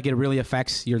and you feel like it really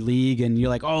affects your league, and you're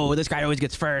like, oh, this guy always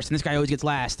gets first and this guy always gets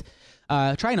last,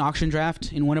 try an auction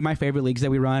draft. In one of my favorite leagues that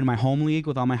we run, my home league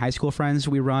with all my high school friends,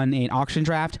 we run an auction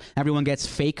draft. Everyone gets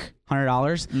fake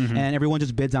 $100, and everyone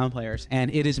just bids on players,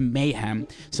 and it is mayhem.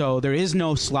 So there is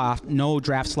no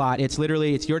draft slot. It's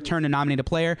literally, it's your turn to nominate a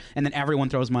player, and then everyone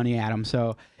throws money at them.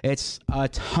 So it's a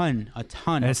ton of It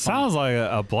fun. sounds like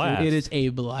a blast. It is a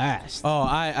blast. Oh,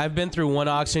 I've been through one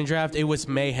auction draft. It was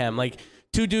mayhem. Like,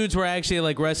 2 dudes were actually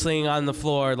like wrestling on the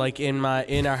floor, like in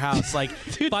our house, like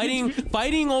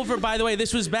fighting over. By the way,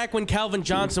 this was back when Calvin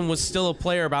Johnson was still a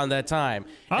player around that time,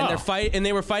 and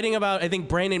they were fighting about, I think,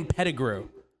 Brandon Pettigrew.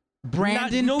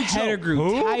 Brandon no joke. Pettigrew,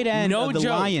 Who? tight end No of the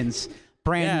joke. Lions.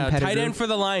 Brandon Yeah, Pettigrew. tight end for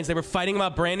the Lions. They were fighting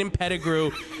about Brandon Pettigrew.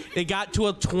 They got to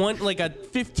a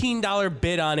 $15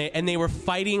 bid on it, and they were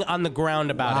fighting on the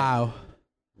ground about it. Wow.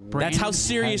 That's how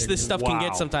serious this stuff can Wow.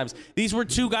 get sometimes. These were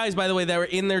 2 guys, by the way, that were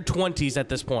in their 20s at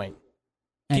this point.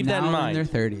 And Keep that in now mind. in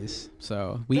their 30s.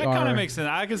 So we That are kind of makes sense.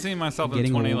 I can see myself in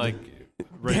getting 20, older. like,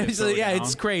 ready to So, throw yeah, down.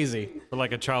 it's crazy. Or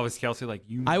like a Travis Kelce, like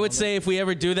you. I would say if we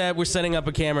ever do that, we're setting up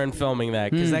a camera and filming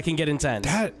that because that can get intense.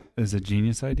 That is a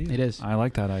genius idea. It is. I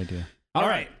like that idea. All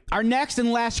right. Our next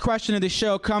and last question of the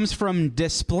show comes from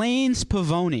Desplaines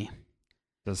Pavoni.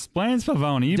 Desplaines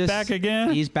Pavoni, you back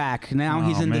again? He's back. Now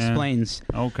he's in Desplaines.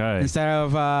 Okay. Instead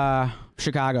of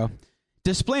Chicago.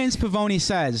 Desplaines Pavoni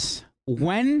says,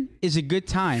 when is a good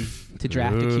time to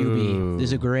draft a QB? This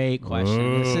is a great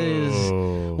question. This is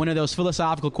one of those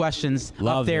philosophical questions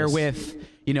up there with,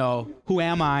 who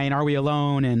am I and are we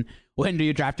alone and when do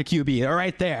you draft a QB? They're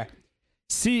right there.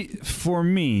 See, for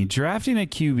me, drafting a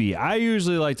QB, I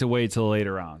usually like to wait till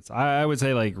later rounds. I would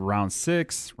say like round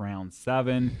 6, round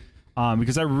 7,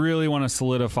 because I really want to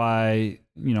solidify,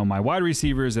 my wide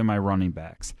receivers and my running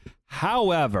backs.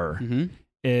 However,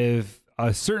 if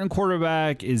a certain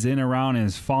quarterback is in a round and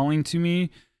is falling to me,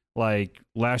 like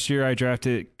last year I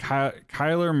drafted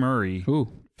Kyler Murray,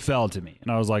 fell to me, and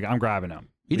I was like, I'm grabbing him.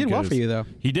 He did well for you, though.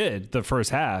 He did the first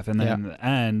half, and then the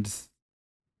end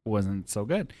wasn't so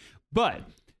good. But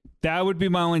that would be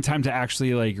my only time to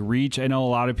actually like reach. I know a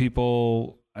lot of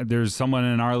people, there's someone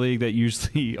in our league that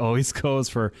usually always goes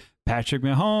for Patrick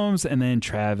Mahomes and then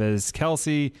Travis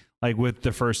Kelce, like with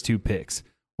the first 2 picks,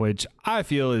 which I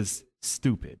feel is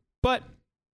stupid, but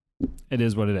it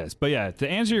is what it is. But yeah, to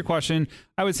answer your question,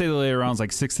 I would say the later rounds,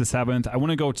 like 6th to 7th. I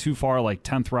wouldn't go too far, like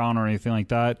 10th round or anything like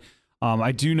that.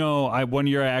 I do know one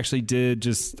year I actually did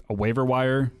just a waiver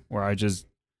wire where I just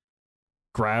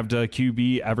grabbed a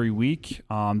QB every week.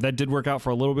 That did work out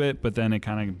for a little bit, but then it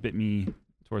kind of bit me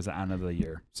towards the end of the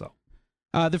year. So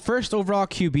the first overall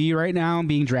QB right now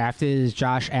being drafted is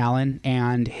Josh Allen,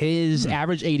 and his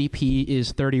average ADP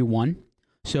is 31.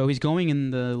 So he's going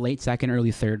in the late 2nd,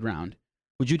 early 3rd round.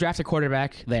 Would you draft a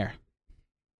quarterback there?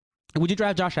 Would you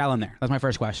draft Josh Allen there? That's my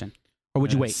first question. Or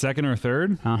would you wait? 2nd or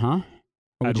 3rd? Uh-huh.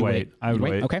 I'd wait. I would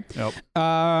wait. Okay. Yep.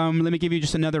 Let me give you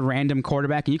just another random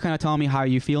quarterback, and you kind of tell me how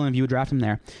you feel and if you would draft him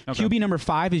there. Okay. QB number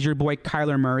 5 is your boy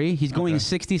Kyler Murray. He's going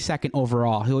 62nd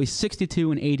overall. He's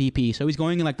 62 in ADP, so he's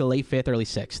going in like the late 5th, early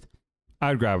 6th.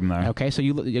 I'd grab him there. Okay, so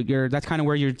you're that's kind of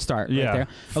where you'd start. Yeah. Right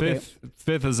there. Okay.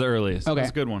 5th is the earliest. Okay. That's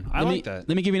a good one. I like that.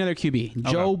 Let me give you another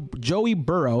QB. Joey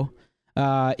Burrow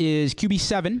is QB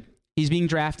 7. He's being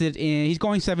drafted in. He's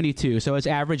going 72, so his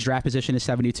average draft position is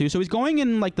 72. So he's going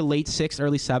in like the late 6th,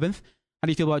 early 7th. How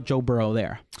do you feel about Joe Burrow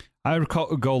there? I would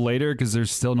go later because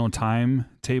there's still no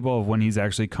timetable of when he's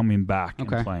actually coming back and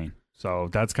playing. So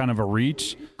that's kind of a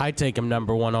reach. I'd take him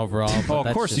number 1 overall.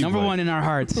 Of course you number would. 1 in our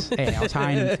hearts. Hey, I was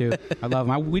high in him too. I love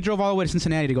him. We drove all the way to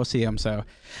Cincinnati to go see him. So,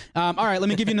 all right, let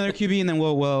me give you another QB and then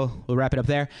we'll wrap it up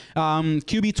there.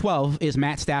 QB 12 is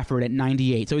Matt Stafford at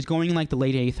 98. So he's going in like the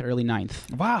late 8th, early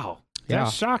 9th. Wow.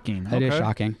 That's shocking. That is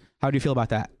shocking. How do you feel about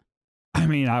that? I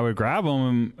mean, I would grab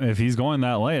him if he's going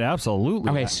that late. Absolutely.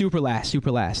 Okay, super last.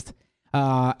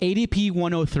 ADP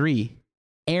 103,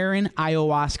 Aaron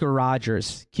Ayahuasca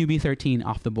Rodgers, QB 13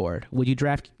 off the board. Would you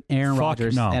draft Aaron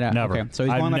Rodgers? No, never. Okay, so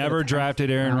I've never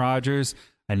drafted Aaron Rodgers.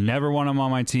 I never want him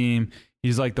on my team.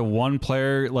 He's like the one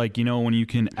player, like, when you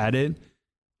can edit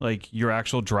like your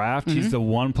actual draft, he's the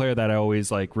one player that I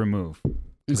always like remove.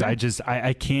 Because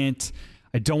I can't.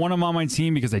 I don't want him on my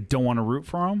team because I don't want to root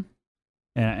for him.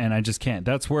 And I just can't.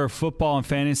 That's where football and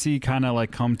fantasy kind of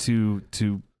like come to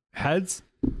heads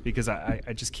because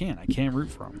I just can't. I can't root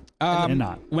for him.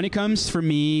 When it comes to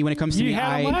me, you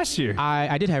had him last year.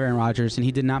 I did have Aaron Rodgers, and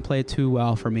he did not play too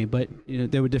well for me. But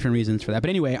there were different reasons for that. But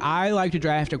anyway, I like to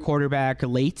draft a quarterback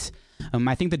late.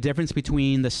 I think the difference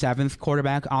between the 7th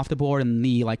quarterback off the board and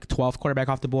the 12th quarterback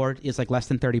off the board is like less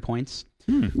than 30 points.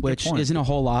 Which isn't a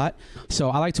whole lot. So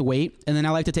I like to wait, and then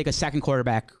I like to take a 2nd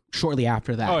quarterback shortly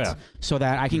after that, so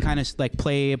that I can kind of like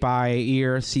play by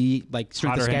ear, see like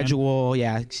strength of schedule,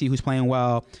 see who's playing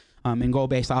well, and go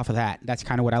based off of that. That's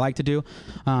kind of what I like to do.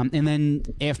 And then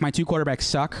if my 2 quarterbacks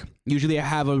suck, usually I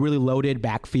have a really loaded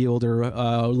backfield or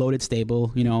loaded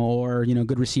stable, or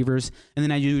good receivers, and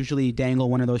then I usually dangle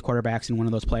one of those quarterbacks and one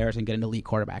of those players and get an elite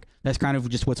quarterback. That's kind of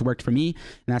just what's worked for me,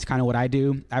 and that's kind of what I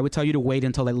do. I would tell you to wait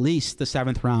until at least the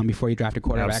 7th round before you draft a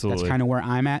quarterback. Absolutely. That's kind of where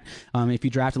I'm at. If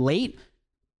you draft late,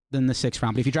 then the 6th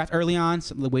round. But if you draft early on,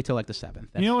 so wait till like the 7th.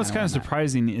 What's kind of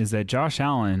surprising is that Josh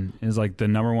Allen is like the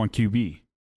number 1 QB.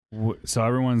 So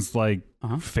everyone's like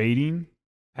fading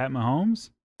Pat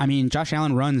Mahomes. I mean, Josh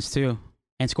Allen runs too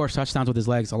and scores touchdowns with his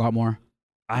legs a lot more.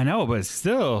 I know, but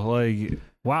still, like,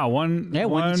 wow,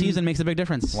 one season makes a big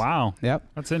difference. Wow, yep,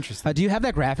 that's interesting. Do you have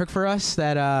that graphic for us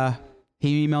that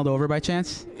he emailed over by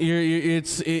chance?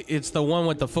 It's the one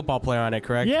with the football player on it,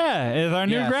 correct? Yeah, it's our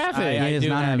new graphic. I do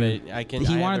have it.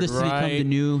 He wanted this to become the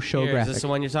new show graphic. Is this the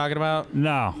one you're talking about?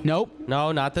 No. Nope.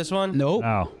 No, not this one? Nope.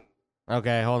 No.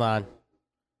 Okay, hold on.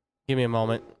 Give me a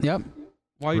moment. Yep.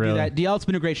 While you do Really? that, DL, it's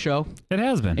been a great show. It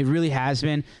has been. It really has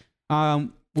been.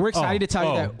 We're excited to tell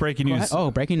you that. Breaking Go news. ahead.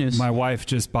 Oh, breaking news. My wife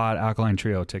just bought Alkaline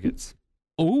Trio tickets.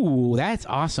 Ooh, that's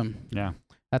awesome. Yeah.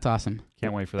 That's awesome.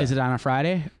 Can't wait for that. Is it on a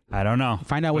Friday? I don't know.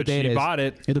 Find out what But day it she is. bought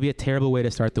it. It'll be a terrible way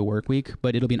to start the work week,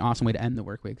 but it'll be an awesome way to end the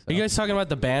work week. So. Are you guys talking about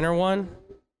the banner one?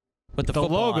 With the The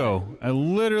football on it? logo. I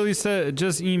literally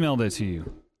just emailed it to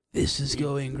you. This is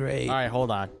going great. All right,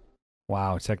 hold on.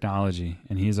 Wow, technology.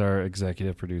 And he's our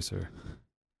executive producer.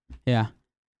 Yeah.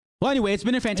 Well, anyway, it's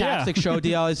been a fantastic show,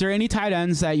 DL. Is there any tight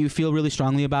ends that you feel really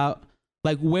strongly about?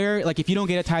 Like where, like if you don't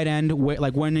get a tight end,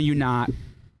 like when are you not?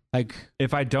 Like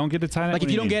If I don't get a tight end, if what you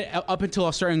do don't get up until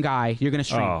a certain guy, you're gonna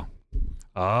stream. Oh,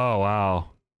 wow.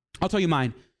 I'll tell you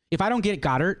mine. If I don't get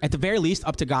Goddard, at the very least,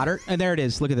 up to Goddard, and there it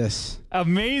is. Look at this.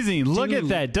 Amazing. Look Dude. at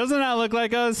that. Doesn't that look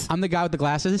like us? I'm the guy with the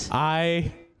glasses.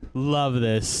 I love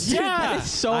this. Dude, Yeah. that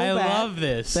is so I bad. love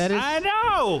this. That is I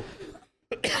know.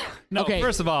 No, okay.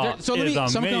 first of all, so it is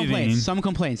some amazing. complaints. Some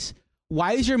complaints.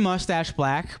 Why is your mustache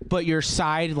black, but your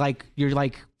side your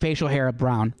facial hair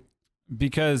brown?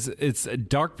 Because it's a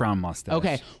dark brown mustache.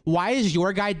 Okay. Why is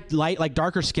your guy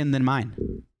darker skin than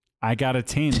mine? I got a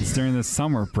tan during the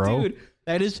summer, bro. Dude,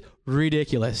 that is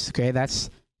ridiculous. Okay, that's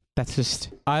just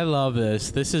I love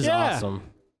this. This is Yeah. awesome.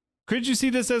 Could you see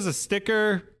this as a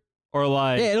sticker or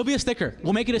like? yeah. It'll be a sticker.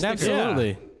 We'll make it a sticker.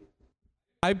 Absolutely.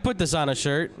 I put this on a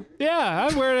shirt. Yeah,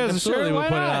 I'd wear it as a Absolutely, shirt. we'll Why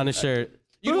put not? it on a shirt.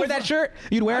 You'd wear that shirt?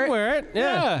 You'd wear I'd it? wear it.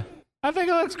 Yeah. I think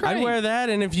it looks great. I'd wear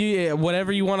that, and if you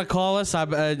whatever you want to call us, I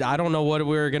don't know what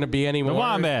we're gonna be anymore. the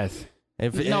Wombats.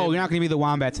 If, No, you're not going to be the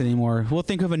Wombats anymore. We'll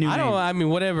think of a new I name. don't. I mean,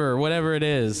 whatever it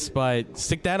is, but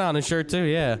stick that on a shirt too.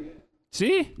 Yeah.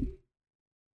 See?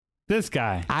 This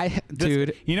guy.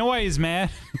 Dude, You know why he's mad?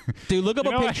 look up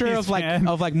You know a why picture he's of mad?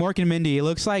 Mork and Mindy. It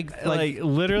looks like like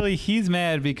literally he's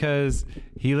mad because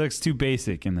he looks too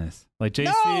basic in this. Like JC,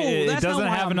 it that's not doesn't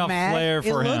why have I'm enough mad. flair It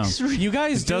for him. looks You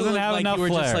guys It doesn't do look have like enough you were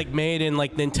just flair. like made in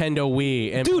like Nintendo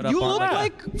Wii and Dude, put up you on, look like,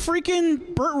 like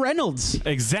freaking Burt Reynolds.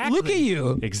 Exactly. Look at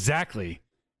you. Exactly.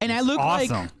 And I look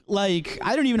awesome. like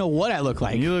I don't even know what I look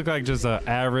like. You look like just an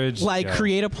average. guy.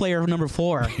 Create a player number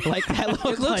 4. Like I look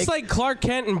It looks like Clark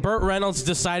Kent and Burt Reynolds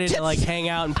decided to like hang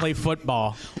out and play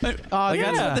football. Like that's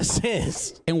Yeah. what this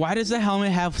is. And why does the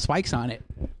helmet have spikes on it?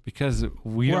 because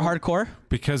We're don't, hardcore.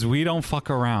 because we don't fuck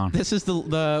around. This is the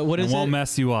what and is won't it?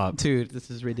 mess you up. Dude,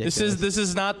 this is ridiculous. This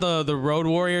is not the Road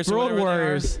Warriors. or Road whatever they are.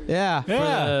 Warriors. Yeah.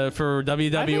 Yeah. For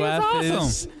WWF.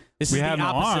 awesome. This We is have the no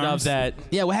opposite arms. of that.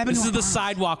 Yeah, what happened This to is the our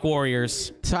Sidewalk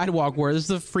Warriors. sidewalk warriors?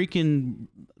 This is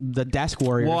the desk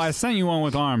warriors. Well, I sent you one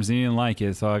with arms and you didn't like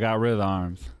it, so I got rid of the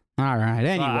arms. All right.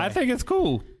 Anyway, I think it's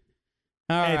cool.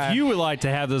 all right. If you would like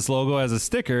to have this logo as a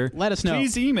sticker, Let us know.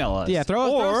 Please email us. Yeah,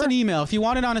 throw us or an email. If you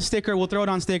want it on a sticker, we'll throw it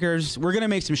on stickers. We're gonna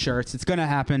make some shirts. It's gonna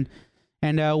happen,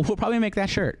 and we'll probably make that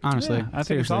shirt. Honestly, Yeah, I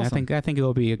think it's seriously, awesome. I think it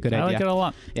will be a good I idea. like it a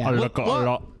lot. Yeah. I Well, like it a well,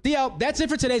 lot. DL, that's it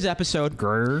for today's episode.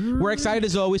 We're excited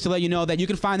as always to let you know that you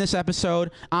can find this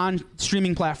episode on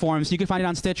streaming platforms. You can find it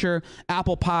on Stitcher,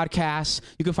 Apple Podcasts.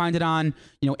 You can find it on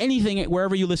anything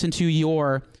wherever you listen to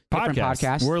your different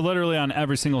podcasts. We're literally on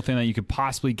every single thing that you could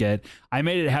possibly get. I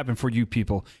made it happen for you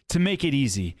people to make it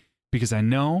easy because I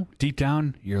know deep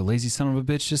down you're a lazy son of a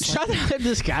bitch. Just like Shut up,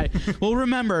 this guy. Well,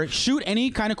 remember, shoot any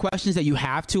kind of questions that you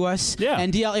have to us. Yeah.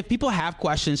 And DL, if people have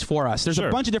questions for us, there's Sure.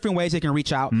 a bunch of different ways they can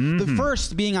reach out. The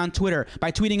first being on Twitter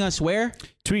by tweeting us where?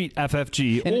 tweet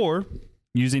FFG or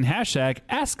using hashtag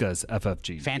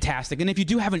AskUsFFG. Fantastic. And if you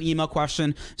do have an email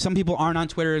question, some people aren't on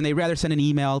Twitter and they'd rather send an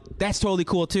email. That's totally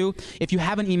cool too. If you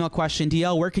have an email question,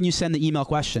 DL, where can you send the email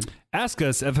question?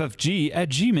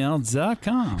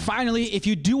 AskUsFFG@gmail.com. Finally, if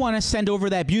you do want to send over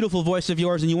that beautiful voice of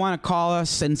yours and you want to call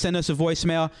us and send us a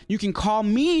voicemail, you can call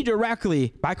me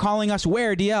directly by calling us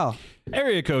where, DL?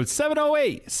 Area code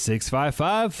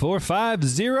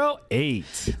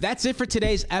 708-655-4508. That's it for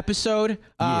today's episode.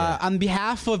 On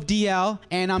behalf of DL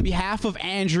and on behalf of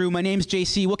Andrew, my name's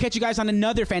JC. We'll catch you guys on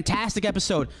another fantastic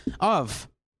episode of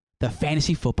the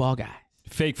Fantasy Football Guys.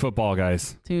 Fake football,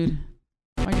 guys. Dude,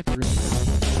 why you have to ruin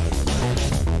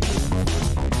it?